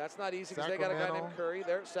State. That's not easy because they got a guy named Curry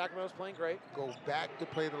there. Sacramento's playing great. Go back to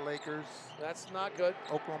play the Lakers. That's not good.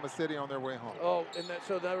 Oklahoma City on their way home. Oh, and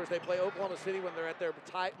so in other words, they play Oklahoma City when they're at their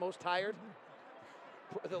most tired.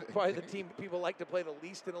 Probably the team people like to play the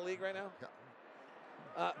least in the league right now.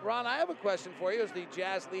 Yeah. Ron, I have a question for you. As the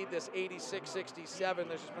Jazz lead this 86-67,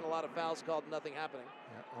 there's just been a lot of fouls called, nothing happening.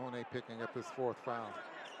 Yeah, One picking up his 4th foul.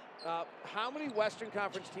 How many Western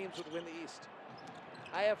Conference teams would win the East?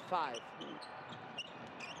 I have 5.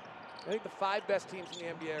 I think the 5 best teams in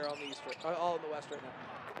the NBA are all in the East, all in the West right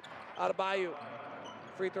now. Adebayo,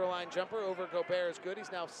 free throw line jumper over Gobert is good.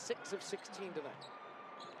 He's now 6 of 16 tonight.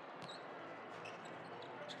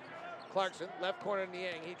 Clarkson, left corner to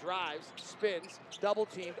Niang. He drives, spins, double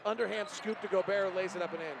teamed, underhand scoop to Gobert, lays it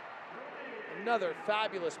up and in. Another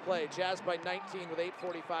fabulous play. Jazz by 19 with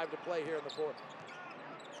 8:45 to play here in the 4th.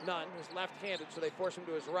 Nunn is left-handed, so they force him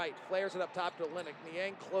to his right. Flares it up top to Olynyk.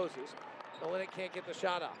 Niang closes. Olynyk can't get the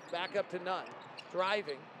shot off. Back up to Nunn.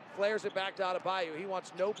 Driving. Flares it back to Adebayo. He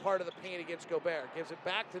wants no part of the paint against Gobert. Gives it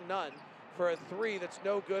back to Nunn for a 3 that's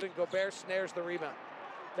no good, and Gobert snares the rebound.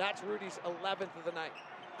 That's Rudy's 11th of the night.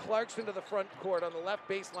 Clarkson to the front court on the left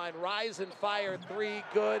baseline. Rise and fire 3,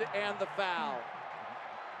 good, and the foul.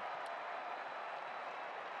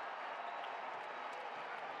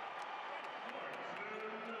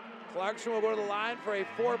 Clarkson will go to the line for a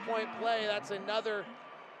 4-point play. That's another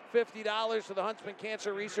 $50 to the Huntsman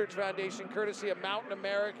Cancer Research Foundation, courtesy of Mountain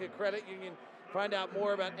America Credit Union. Find out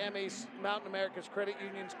more about Mountain America's Credit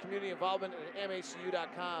Union's community involvement at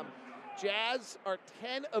macu.com. Jazz are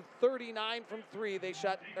 10 of 39 from 3. They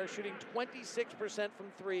are shooting 26% from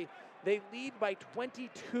 3. They lead by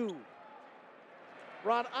 22.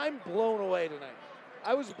 Ron, I'm blown away tonight.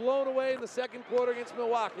 I was blown away in the second quarter against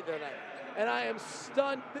Milwaukee tonight, and I am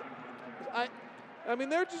stunned. I mean,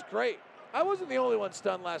 they're just great. I wasn't the only one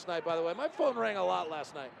stunned last night, by the way. My phone rang a lot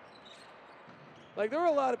last night. Like, there were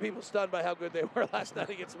a lot of people stunned by how good they were last night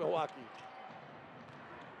against Milwaukee.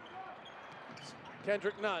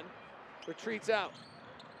 Kendrick Nunn retreats out.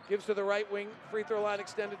 Gives to the right wing, free throw line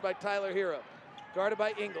extended by Tyler Hero. Guarded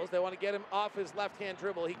by Ingles. They want to get him off his left-hand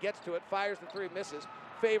dribble. He gets to it, fires the three, misses.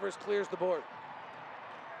 Favors clears the board.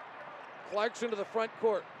 Clarkson to the front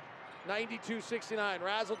court. 92-69.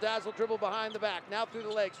 Razzle-dazzle dribble behind the back. Now through the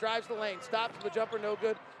legs. Drives the lane. Stops the jumper. No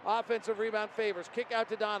good. Offensive rebound. Favors. Kick out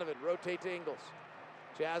to Donovan. Rotate to Ingles.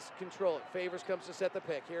 Jazz control it. Favors comes to set the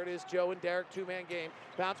pick. Here it is. Joe and Derek. Two-man game.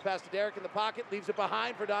 Bounce pass to Derek in the pocket. Leaves it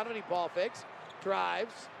behind for Donovan. He ball fakes.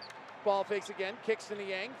 Drives. Ball fakes again. Kicks to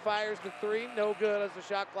Niang. Fires the three. No good as the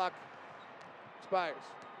shot clock expires.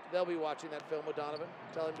 They'll be watching that film with Donovan.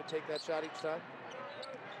 Tell him to take that shot each time.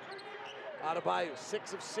 Adebayo,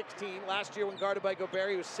 6 of 16. Last year when guarded by Gobert,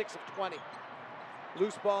 he was 6 of 20.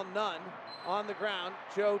 Loose ball, none. On the ground,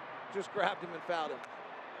 Joe just grabbed him and fouled him.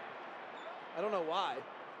 I don't know why.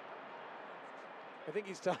 I think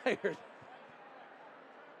he's tired.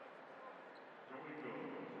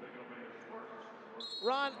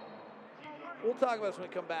 Ron, we'll talk about this when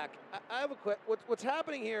we come back. I have a quick, what's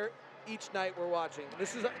happening here each night we're watching.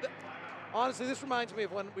 This is, honestly, this reminds me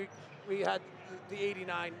of when we had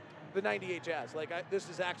the 98 Jazz. This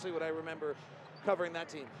is actually what I remember covering that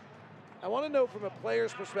team. I want to know from a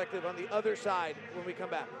player's perspective on the other side when we come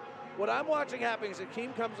back. What I'm watching happening is a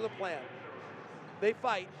team comes with a plan. They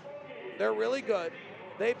fight. They're really good.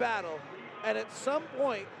 They battle. And at some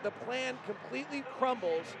point, the plan completely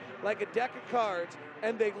crumbles like a deck of cards,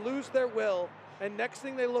 and they lose their will. And next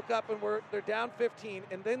thing they look up and they're down 15,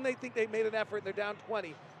 and then they think they made an effort, they're down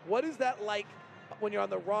 20. What is that like when you're on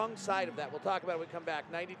the wrong side of that? We'll talk about it when we come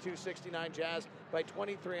back. 92-69 Jazz by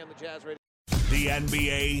 23 on the Jazz Radio. The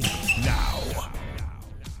NBA now.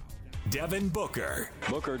 Devin Booker.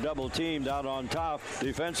 Booker double teamed out on top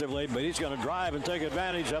defensively, but he's going to drive and take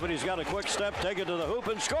advantage of it. He's got a quick step, take it to the hoop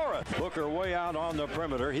and score it. Booker way out on the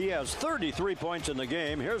perimeter. He has 33 points in the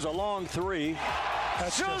game. Here's a long three.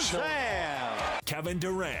 Shazam! Kevin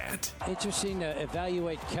Durant. Interesting to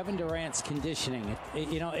evaluate Kevin Durant's conditioning.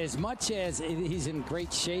 As much as he's in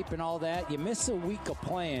great shape and all that, you miss a week of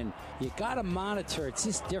playing. You got to monitor. It's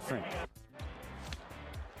just different.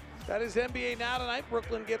 That is NBA Now tonight.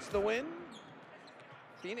 Brooklyn gets the win.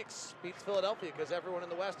 Phoenix beats Philadelphia because everyone in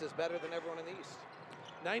the West is better than everyone in the East.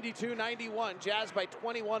 92-91. Jazz by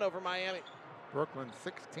 21 over Miami. Brooklyn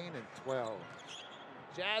 16-12.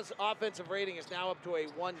 Jazz offensive rating is now up to a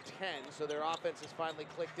 110, so their offense has finally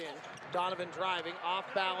clicked in. Donovan driving, off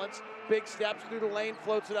balance, big steps through the lane,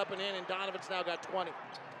 floats it up and in, and Donovan's now got 20.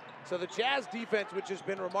 So the Jazz defense, which has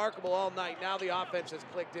been remarkable all night, now the offense has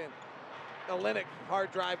clicked in. Olynyk,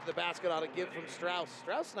 hard drive to the basket on a give from Strauss.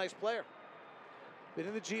 Strauss, nice player. Been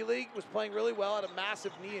in the G League, was playing really well, had a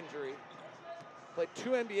massive knee injury. Played 2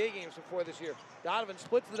 NBA games before this year. Donovan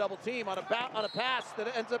splits the double team on a pass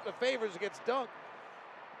that ends up to Favors, gets dunked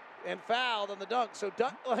and fouled on the dunk. So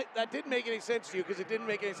that didn't make any sense to you because it didn't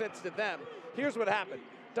make any sense to them. Here's what happened.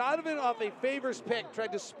 Donovan, off a Favors pick,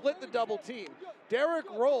 tried to split the double team. Derek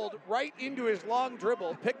rolled right into his long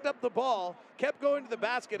dribble, picked up the ball, kept going to the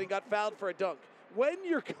basket, and got fouled for a dunk. When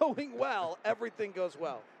you're going well, everything goes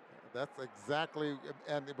well. That's exactly,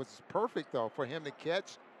 and it was perfect, though, for him to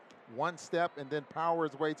catch one step and then power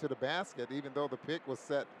his way to the basket, even though the pick was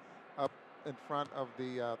set up in front of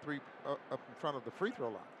the free throw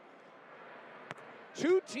line.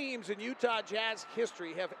 2 teams in Utah Jazz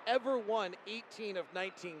history have ever won 18 of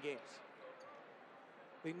 19 games.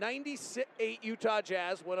 The 98 Utah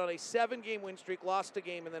Jazz went on a 7-game win streak, lost a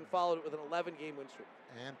game, and then followed it with an 11-game win streak.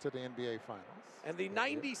 And to the NBA Finals. And the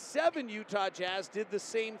 97 Utah Jazz did the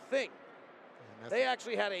same thing. They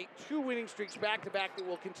actually had 2 winning streaks back-to-back that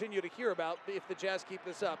we'll continue to hear about if the Jazz keep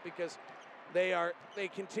this up, because they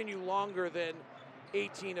continue longer than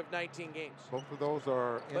 18 of 19 games. Both of those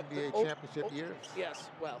are NBA championship years? Yes,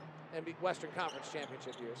 well, Western Conference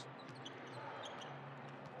championship years.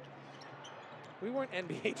 We weren't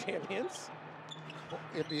NBA champions.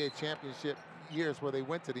 NBA championship years where they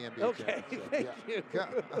went to the NBA okay, championship. Thank you.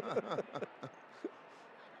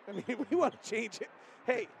 I mean, we want to change it.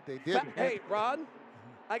 Hey, they did. Hey, Ron,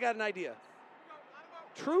 I got an idea.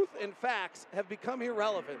 Truth and facts have become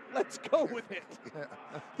irrelevant. Let's go with it.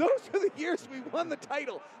 Those are the years we won the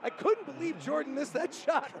title. I couldn't believe Jordan missed that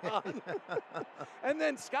shot, Ron. And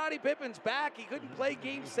then Scottie Pippen's back. He couldn't play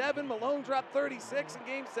Game 7. Malone dropped 36 in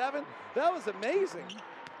Game 7. That was amazing.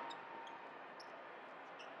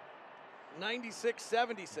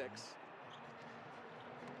 96-76.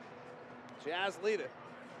 Jazz lead it.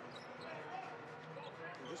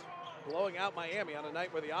 Just blowing out Miami on a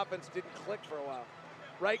night where the offense didn't click for a while.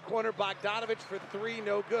 Right corner, Bogdanovich for 3,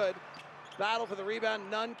 no good. Battle for the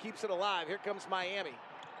rebound, none, keeps it alive. Here comes Miami.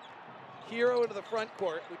 Hero into the front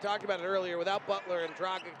court. We talked about it earlier. Without Butler and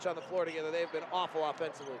Dragic on the floor together, they've been awful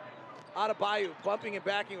offensively. Adebayo bumping and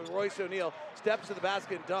backing with Royce O'Neal. Steps to the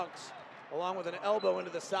basket and dunks, along with an elbow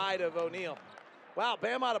into the side of O'Neal. Wow,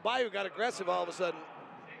 Bam Adebayo got aggressive all of a sudden.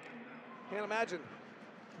 Can't imagine.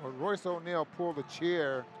 Well, Royce O'Neal pulled a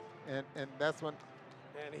chair, and that's when.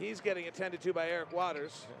 And he's getting attended to by Eric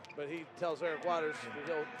Waters, but he tells Eric Waters to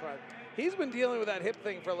go try. He's been dealing with that hip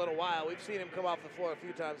thing for a little while. We've seen him come off the floor a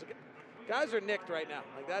few times. Guys are nicked right now.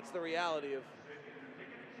 Like, that's the reality of.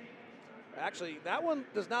 Actually, that one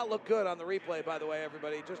does not look good on the replay, by the way,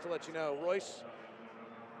 everybody, just to let you know. Royce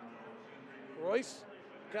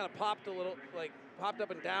kind of popped a little, like, popped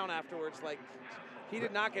up and down afterwards. Like, he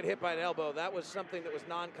did not get hit by an elbow. That was something that was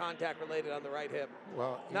non-contact related on the right hip.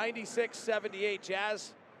 Well, 96-78,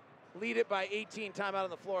 Jazz lead it by 18. Timeout on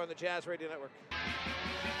the floor on the Jazz Radio Network.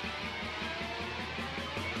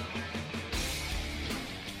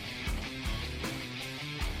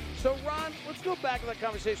 So, Ron, let's go back to that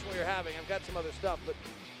conversation we were having. I've got some other stuff, but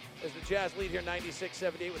as the Jazz lead here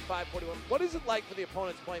 96-78 with 5:41, what is it like for the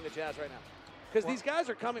opponents playing the Jazz right now? Because these guys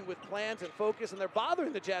are coming with plans and focus, and they're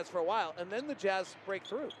bothering the Jazz for a while, and then the Jazz break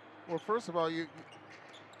through. Well, first of all, and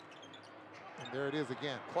there it is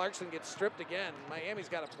again. Clarkson gets stripped again. Miami's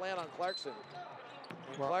got a plan on Clarkson.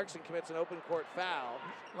 And Clarkson commits an open court foul.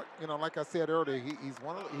 You know, like I said earlier, he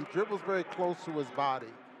dribbles very close to his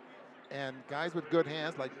body. And guys with good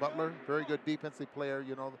hands, like Butler, very good defensive player,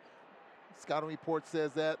 you know, scouting report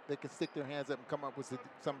says that they can stick their hands up and come up with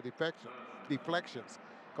some deflections.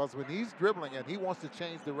 Because when he's dribbling and he wants to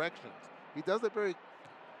change directions, he does it very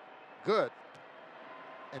good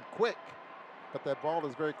and quick, but that ball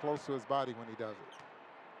is very close to his body when he does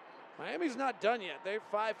it. Miami's not done yet. They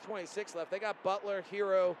have 5:26 left. They got Butler,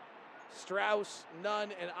 Hero, Strauss,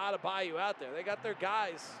 Nunn, and Adebayo out there. They got their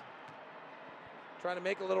guys trying to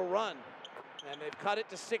make a little run, and they've cut it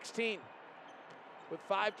to 16 with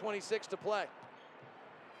 5:26 to play.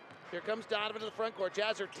 Here comes Donovan to the front court.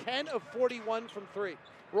 Jazz are 10 of 41 from three.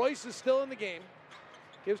 Royce is still in the game.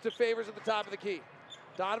 Gives to Favors at the top of the key.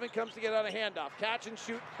 Donovan comes to get on a handoff. Catch and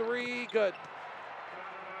shoot three, good.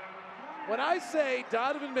 When I say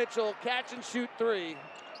Donovan Mitchell catch and shoot three,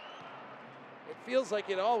 it feels like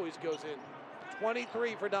it always goes in.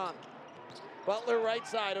 23 for Don. Butler right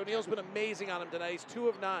side. O'Neal's been amazing on him tonight. He's 2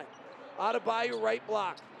 of 9. Adebayo right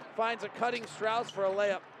block. Finds a cutting Strauss for a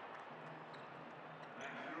layup.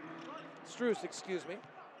 Strus, excuse me.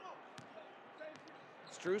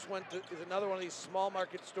 Strus is another one of these small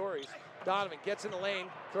market stories. Donovan gets in the lane,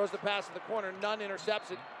 throws the pass to the corner. Nunn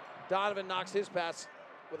intercepts it. Donovan knocks his pass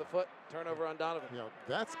with a foot. Turnover on Donovan. You know,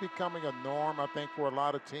 that's becoming a norm, I think, for a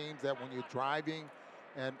lot of teams, that when you're driving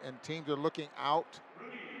and teams are looking out,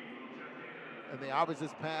 and the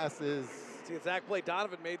obvious pass is... It's the exact play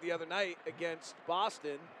Donovan made the other night against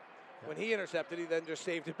Boston. Yeah. When he intercepted, he then just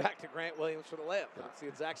saved it back to Grant Williams for the layup. Yeah. It's the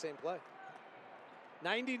exact same play.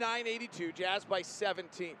 99-82, Jazz by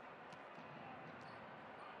 17.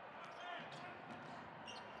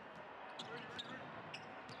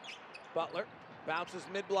 Butler bounces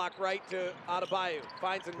mid-block right to Adebayo.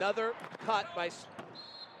 Finds another cut by...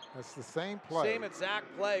 That's the same play. Same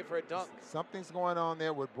exact play for a dunk. Something's going on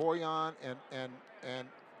there with Bojan and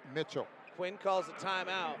Mitchell. Quinn calls a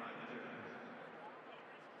timeout.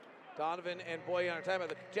 Donovan and Bojan are timeout.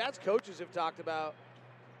 The Jazz coaches have talked about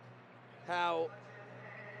how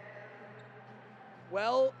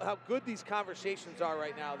good these conversations are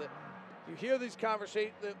right now. That you hear these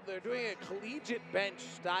conversations, they're doing a collegiate bench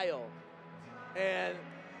style. And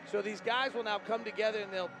so these guys will now come together,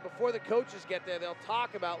 and before the coaches get there, they'll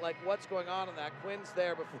talk about like what's going on in that. Quinn's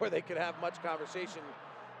there before they could have much conversation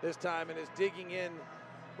this time and is digging in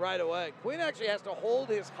right away. Quinn actually has to hold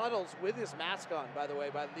his huddles with his mask on, by the way,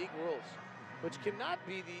 by league rules, which cannot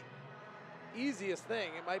be the easiest thing.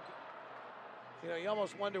 It might be, you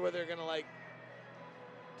almost wonder whether they're going to like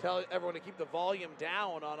tell everyone to keep the volume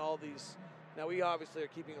down on all these. Now, we obviously are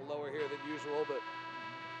keeping it lower here than usual, but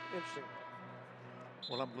interesting.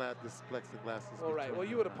 Well, I'm glad this plexiglass is... All right. Well,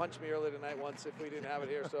 you would have punched me earlier tonight once if we didn't have it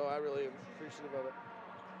here, so I really am appreciative of it.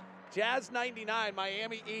 Jazz 99,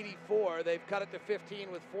 Miami 84. They've cut it to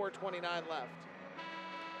 15 with 4:29 left.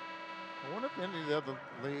 I wonder if any of the other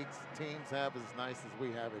leagues, teams have as nice as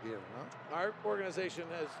we have it here, huh? Our organization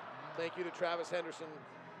has, thank you to Travis Henderson,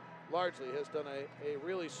 largely has done a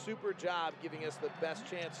really super job giving us the best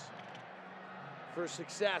chance for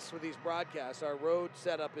success with these broadcasts. Our road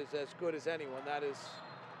setup is as good as anyone. That is,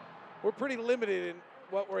 we're pretty limited in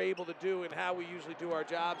what we're able to do and how we usually do our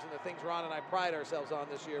jobs and the things Ron and I pride ourselves on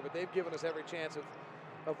this year, but they've given us every chance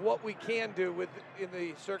of what we can do in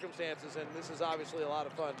the circumstances, and this is obviously a lot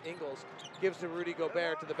of fun. Ingles gives to Rudy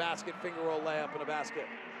Gobert to the basket, finger roll layup and a basket.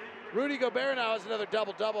 Rudy Gobert now has another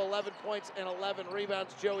double-double, 11 points and 11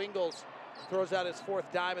 rebounds. Joe Ingles throws out his 4th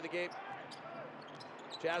dime of the game.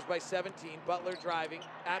 Jazz by 17. Butler driving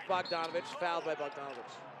at Bogdanovich, fouled by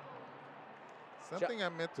Bogdanovich. Something I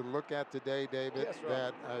meant to look at today, David, Yes,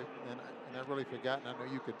 that and I really forgot, and I know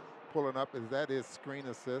you could pull it up, is that his screen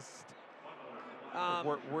assist.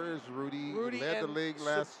 Where is Rudy? Rudy He led the league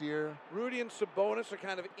last year. Rudy and Sabonis are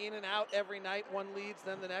kind of in and out every night. One leads,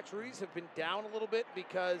 then the next. Rudy's have been down a little bit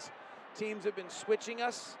because teams have been switching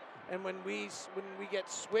us, and when we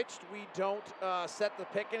get switched, we don't set the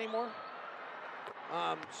pick anymore.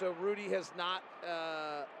 So Rudy has not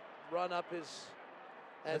run up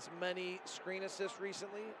as many screen assists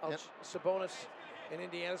recently. Sabonis in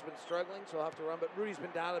Indiana's been struggling, so I'll have to run. But Rudy's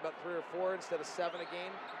been down about 3 or 4 instead of 7 a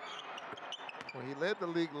game. Well, he led the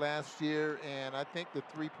league last year, and I think the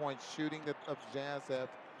three-point shooting of Jazz have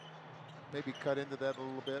maybe cut into that a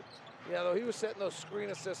little bit. Yeah, though he was setting those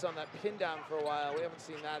screen assists on that pin down for a while. We haven't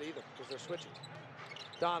seen that either because they're switching.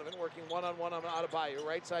 Donovan working one-on-one on Adebayo.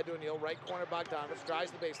 Right side to O'Neal, right corner Bogdanovich.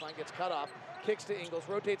 Drives the baseline, gets cut off. Kicks to Ingles,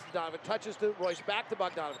 rotates to Donovan, touches to Royce, back to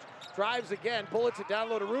Bogdanovich. Drives again, bullets it down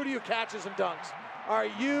low to Rudy, who catches and dunks. Are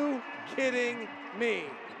you kidding me?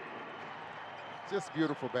 Just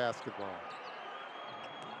beautiful basketball.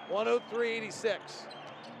 103-86.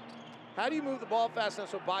 How do you move the ball fast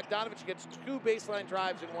enough so Bogdanovich gets 2 baseline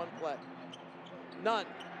drives in one play? None.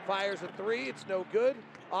 Fires a 3, it's no good.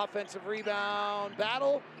 Offensive rebound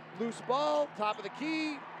battle, loose ball, top of the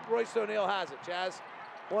key. Royce O'Neal has it. Jazz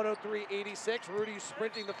 103-86. Rudy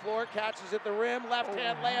sprinting the floor, catches at the rim, left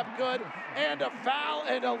hand layup good, and a foul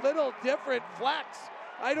and a little different flex.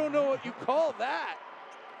 I don't know what you call that.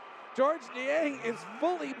 George Niang is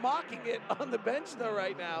fully mocking it on the bench though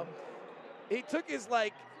right now. He took his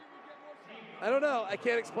I don't know, I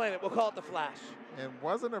can't explain it. We'll call it the flash. And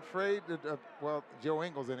wasn't afraid to, well, Joe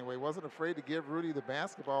Ingles anyway, wasn't afraid to give Rudy the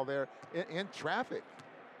basketball there in traffic.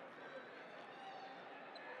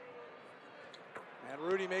 And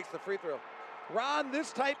Rudy makes the free throw. Ron,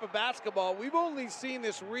 this type of basketball, we've only seen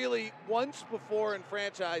this really once before in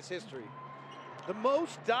franchise history. The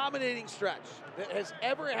most dominating stretch that has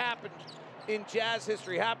ever happened in Jazz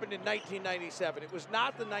history happened in 1997. It was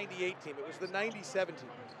not the 98 team, it was the 97 team.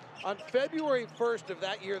 On February 1st of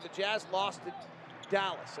that year, the Jazz lost to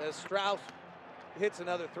Dallas as Strauss hits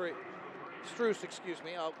another 3. Strus, excuse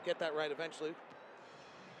me, I'll get that right eventually.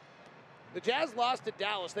 The Jazz lost to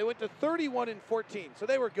Dallas. They went to 31-14, so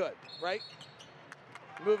they were good, right?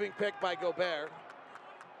 Moving pick by Gobert.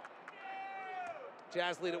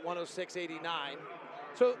 Jazz lead at 106-89.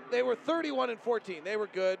 So they were 31-14. They were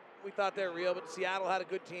good. We thought they were real, but Seattle had a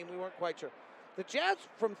good team. We weren't quite sure. The Jazz,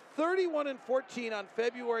 from 31-14 on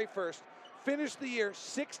February 1st, finished the year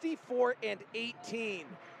 64-18.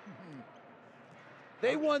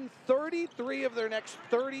 They won 33 of their next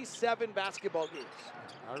 37 basketball games.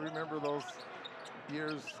 I remember those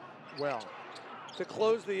years well. To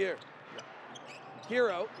close the year.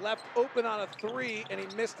 Hero left open on a 3, and he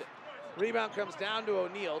missed it. Rebound comes down to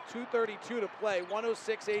O'Neal. 2:32 to play,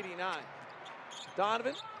 106-89.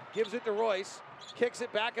 Donovan gives it to Royce, kicks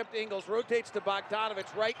it back up to Ingles, rotates to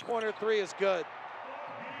Bogdanovich. Right corner 3 is good.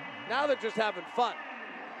 Now they're just having fun.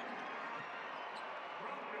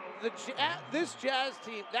 This Jazz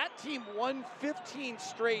team, that team won 15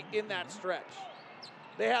 straight in that stretch.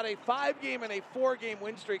 They had a 5-game and a 4-game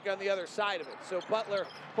win streak on the other side of it. So Butler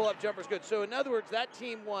pull-up jumper's good. So in other words, that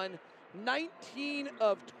team won 19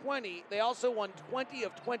 of 20. They also won 20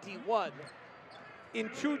 of 21 in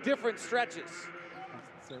 2 different stretches.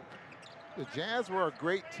 So the Jazz were a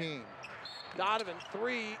great team. Donovan,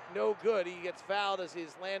 3, no good. He gets fouled as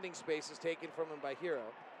his landing space is taken from him by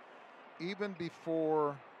Hero. Even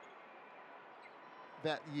before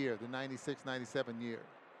that year, the 96-97 year,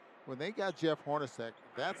 when they got Jeff Hornacek,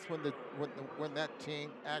 that's when that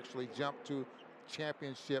team actually jumped to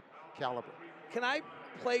championship caliber. Can I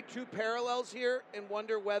play 2 parallels here and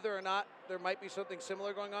wonder whether or not there might be something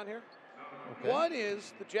similar going on here? Okay. One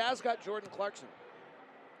is the Jazz got Jordan Clarkson.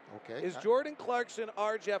 Okay. Is Jordan Clarkson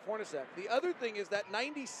our Jeff Hornacek? The other thing is that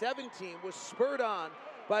 97 team was spurred on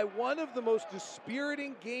by one of the most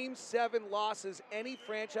dispiriting Game 7 losses any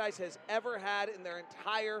franchise has ever had in their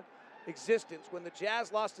entire existence, when the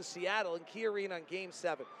Jazz lost to Seattle in Key Arena on Game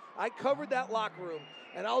 7. I covered that locker room,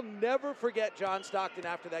 and I'll never forget John Stockton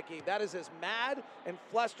after that game. That is as mad and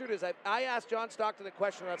flustered as I asked John Stockton a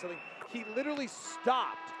question about something. He literally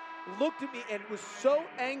stopped, looked at me, and was so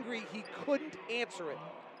angry he couldn't answer it.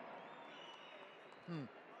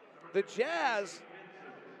 The Jazz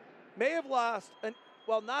may have lost,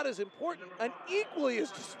 not as important, an equally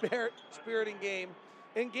as dispiriting game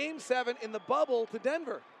in Game 7 in the bubble to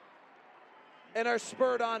Denver. and are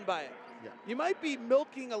spurred on by it. Yeah. You might be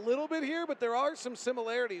milking a little bit here, but there are some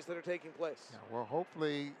similarities that are taking place. Yeah, well,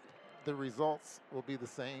 hopefully the results will be the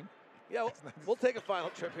same. Yeah, we'll take a final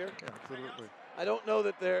trip here. Yeah, absolutely. I don't know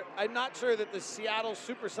that I'm not sure that the Seattle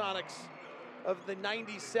Supersonics of the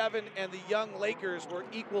 97 and the young Lakers were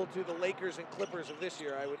equal to the Lakers and Clippers of this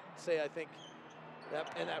year. I would say I think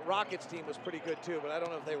that Rockets team was pretty good too, but I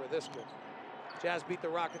don't know if they were this good. Jazz beat the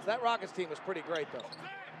Rockets. That Rockets team was pretty great though.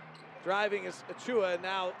 Driving is Achua, and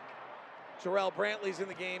now Jarrell Brantley's in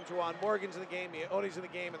the game, Juwan Morgan's in the game, Oni's in the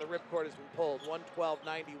game, and the ripcord has been pulled.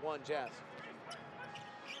 112-91 Jazz.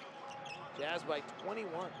 Jazz by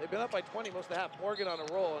 21. They've been up by 20 most of the half. Morgan on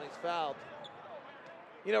a roll, and he's fouled.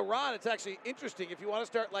 You know, Ron, it's actually interesting if you want to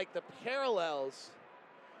start like the parallels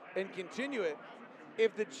and continue it.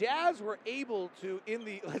 If the Jazz were able to,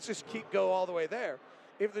 let's just go all the way there.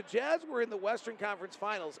 If the Jazz were in the Western Conference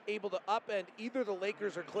Finals, able to upend either the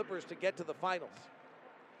Lakers or Clippers to get to the finals,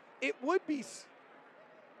 it would be,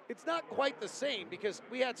 it's not quite the same because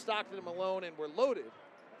we had Stockton and Malone and we're loaded.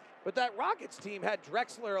 But that Rockets team had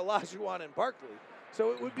Drexler, Olajuwon, and Barkley.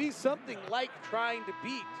 So it would be something like trying to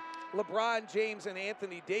beat LeBron James and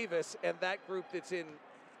Anthony Davis and that group that's in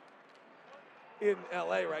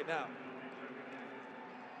LA right now.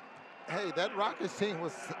 Hey, that Rockets team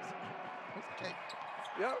was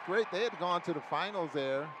great. They had gone to the finals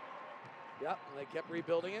there. Yep, and they kept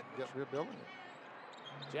rebuilding it. Kept rebuilding it.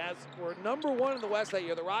 Jazz were number 1 in the West that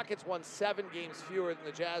year. The Rockets won 7 games fewer than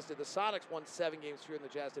the Jazz did. The Sonics won 7 games fewer than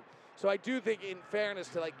the Jazz did. So I do think, in fairness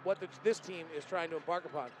to like what this team is trying to embark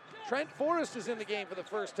upon, Trent Forrest is in the game for the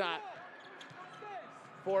first time.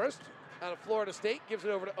 Forrest out of Florida State gives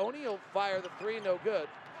it over to Oni. He'll fire the 3, no good.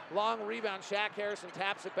 Long rebound. Shaq Harrison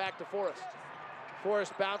taps it back to Forrest.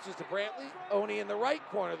 Forrest bounces to Brantley. Oni in the right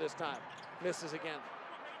corner this time. Misses again.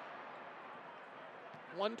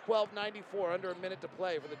 112-94, under a minute to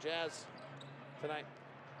play for the Jazz tonight.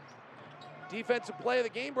 Defensive play of the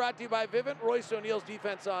game brought to you by Vivint. Royce O'Neal's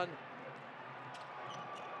defense on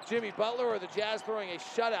Jimmy Butler, or the Jazz throwing a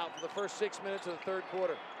shutout for the first 6 minutes of the third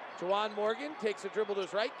quarter. Juwan Morgan takes a dribble to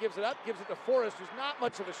his right, gives it up, gives it to Forrest, who's not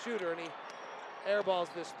much of a shooter, and he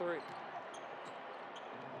airballs this 3.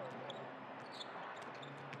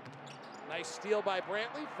 Nice steal by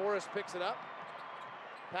Brantley. Forrest picks it up.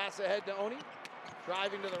 Pass ahead to Oni.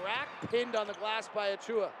 Driving to the rack, pinned on the glass by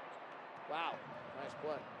Achua. Wow, nice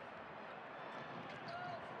play.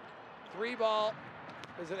 3 ball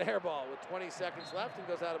is an air ball with 20 seconds left and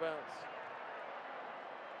goes out of bounds.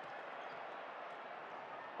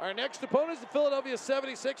 Our next opponent is the Philadelphia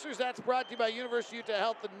 76ers. That's brought to you by University of Utah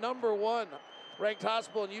Health, the number 1 ranked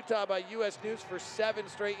hospital in Utah by U.S. News for 7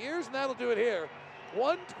 straight years, and that'll do it here.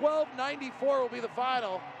 112-94 will be the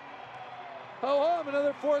final. Ho-hum,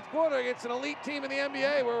 another fourth quarter against an elite team in the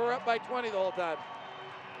NBA where we're up by 20 the whole time.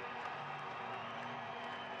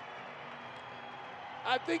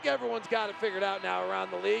 I think everyone's got it figured out now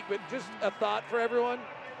around the league, but just a thought for everyone.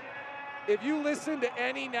 If you listen to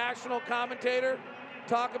any national commentator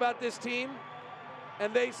talk about this team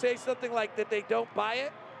and they say something like that they don't buy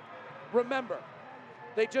it, remember,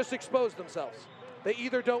 they just exposed themselves. They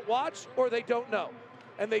either don't watch or they don't know.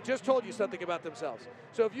 And they just told you something about themselves.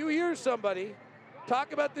 So if you hear somebody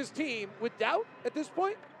talk about this team with doubt at this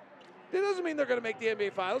point, it doesn't mean they're going to make the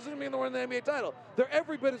NBA Finals. It doesn't mean they're winning the NBA title. They're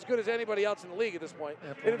every bit as good as anybody else in the league at this point.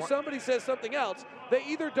 And if somebody says something else, they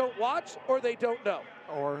either don't watch or they don't know.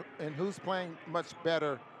 And who's playing much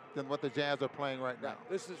better than what the Jazz are playing right now?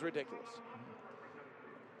 This is ridiculous.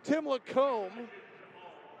 Tim Lacombe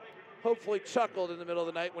hopefully chuckled in the middle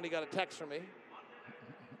of the night when he got a text from me,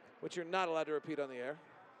 which you're not allowed to repeat on the air.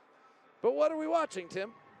 But what are we watching,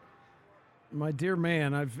 Tim? My dear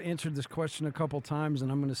man, I've answered this question a couple times,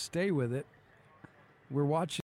 and I'm going to stay with it. We're watching